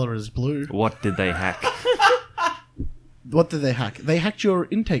favorite color is blue. What did they hack? What did they hack? They hacked your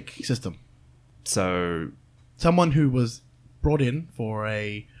intake system. So, Someone who was brought in for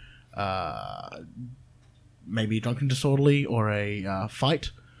a maybe drunken disorderly or a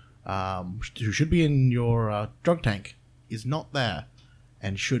fight, who should be in your drunk tank, is not there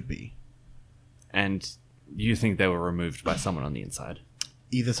and should be. and you think they were removed by someone on the inside?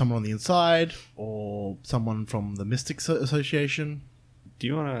 Either someone on the inside or someone from the Mystics Association. Do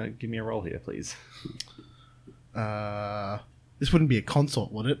you want to give me a roll here, please? This wouldn't be a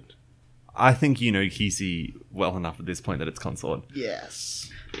consort, would it? I think you know Kesey well enough at this point that it's consort. Yes.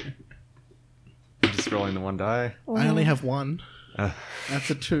 I'm just rolling the one die. I only have one. Uh, That's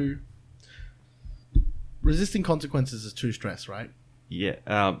a 2. Resisting consequences is 2 stress, right? yeah.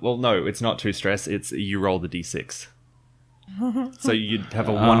 Well, no, it's not 2 stress. It's you roll the d6. So you'd have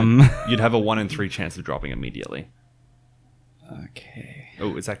a You'd have a 1 in 3 chance of dropping immediately. Okay.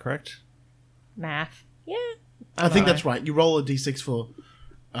 Oh, is that correct? Math. Yeah. I think that's right. You roll a d6 for,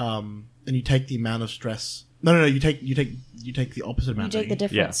 and you take the amount of stress. No. You take the opposite You amount. take the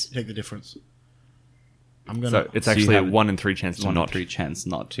difference. You take the difference. I'm gonna. So it's So you actually a have 1 in 3 chance to 1 in not. 3 chance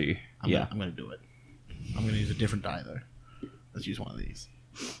not to. Yeah. I'm gonna do it. I'm gonna use a different die though. Let's use one of these.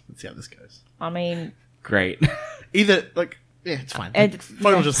 Let's see how this goes. I mean, Great. Either it's fine. And-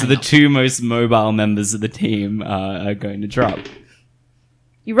 Phone will yeah. just So hang the up. 2 most mobile members of the team are going to drop.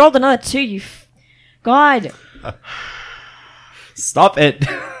 you rolled another 2, God. Stop it.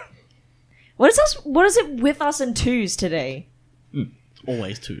 What is it with us and 2s today?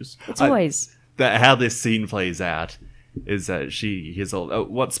 always 2s. It's always. How this scene plays out is that she hears all. Oh,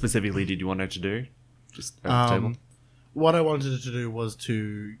 what specifically did you want her to do? Just over the table. What I wanted to do was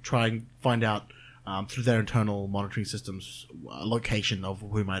to try and find out through their internal monitoring systems a location of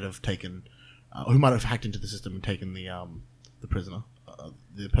who might have taken, who might have hacked into the system and taken the prisoner,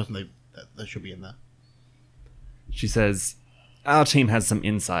 the person that should be in there. She says, "Our team has some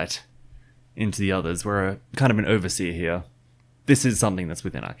insight into the others. We're a kind of an overseer here. This is something that's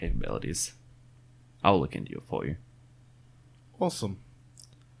within our capabilities. I'll look into it for you. Awesome.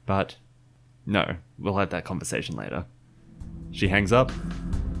 But no, we'll have that conversation later." She hangs up.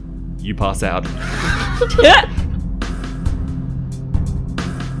 You pass out.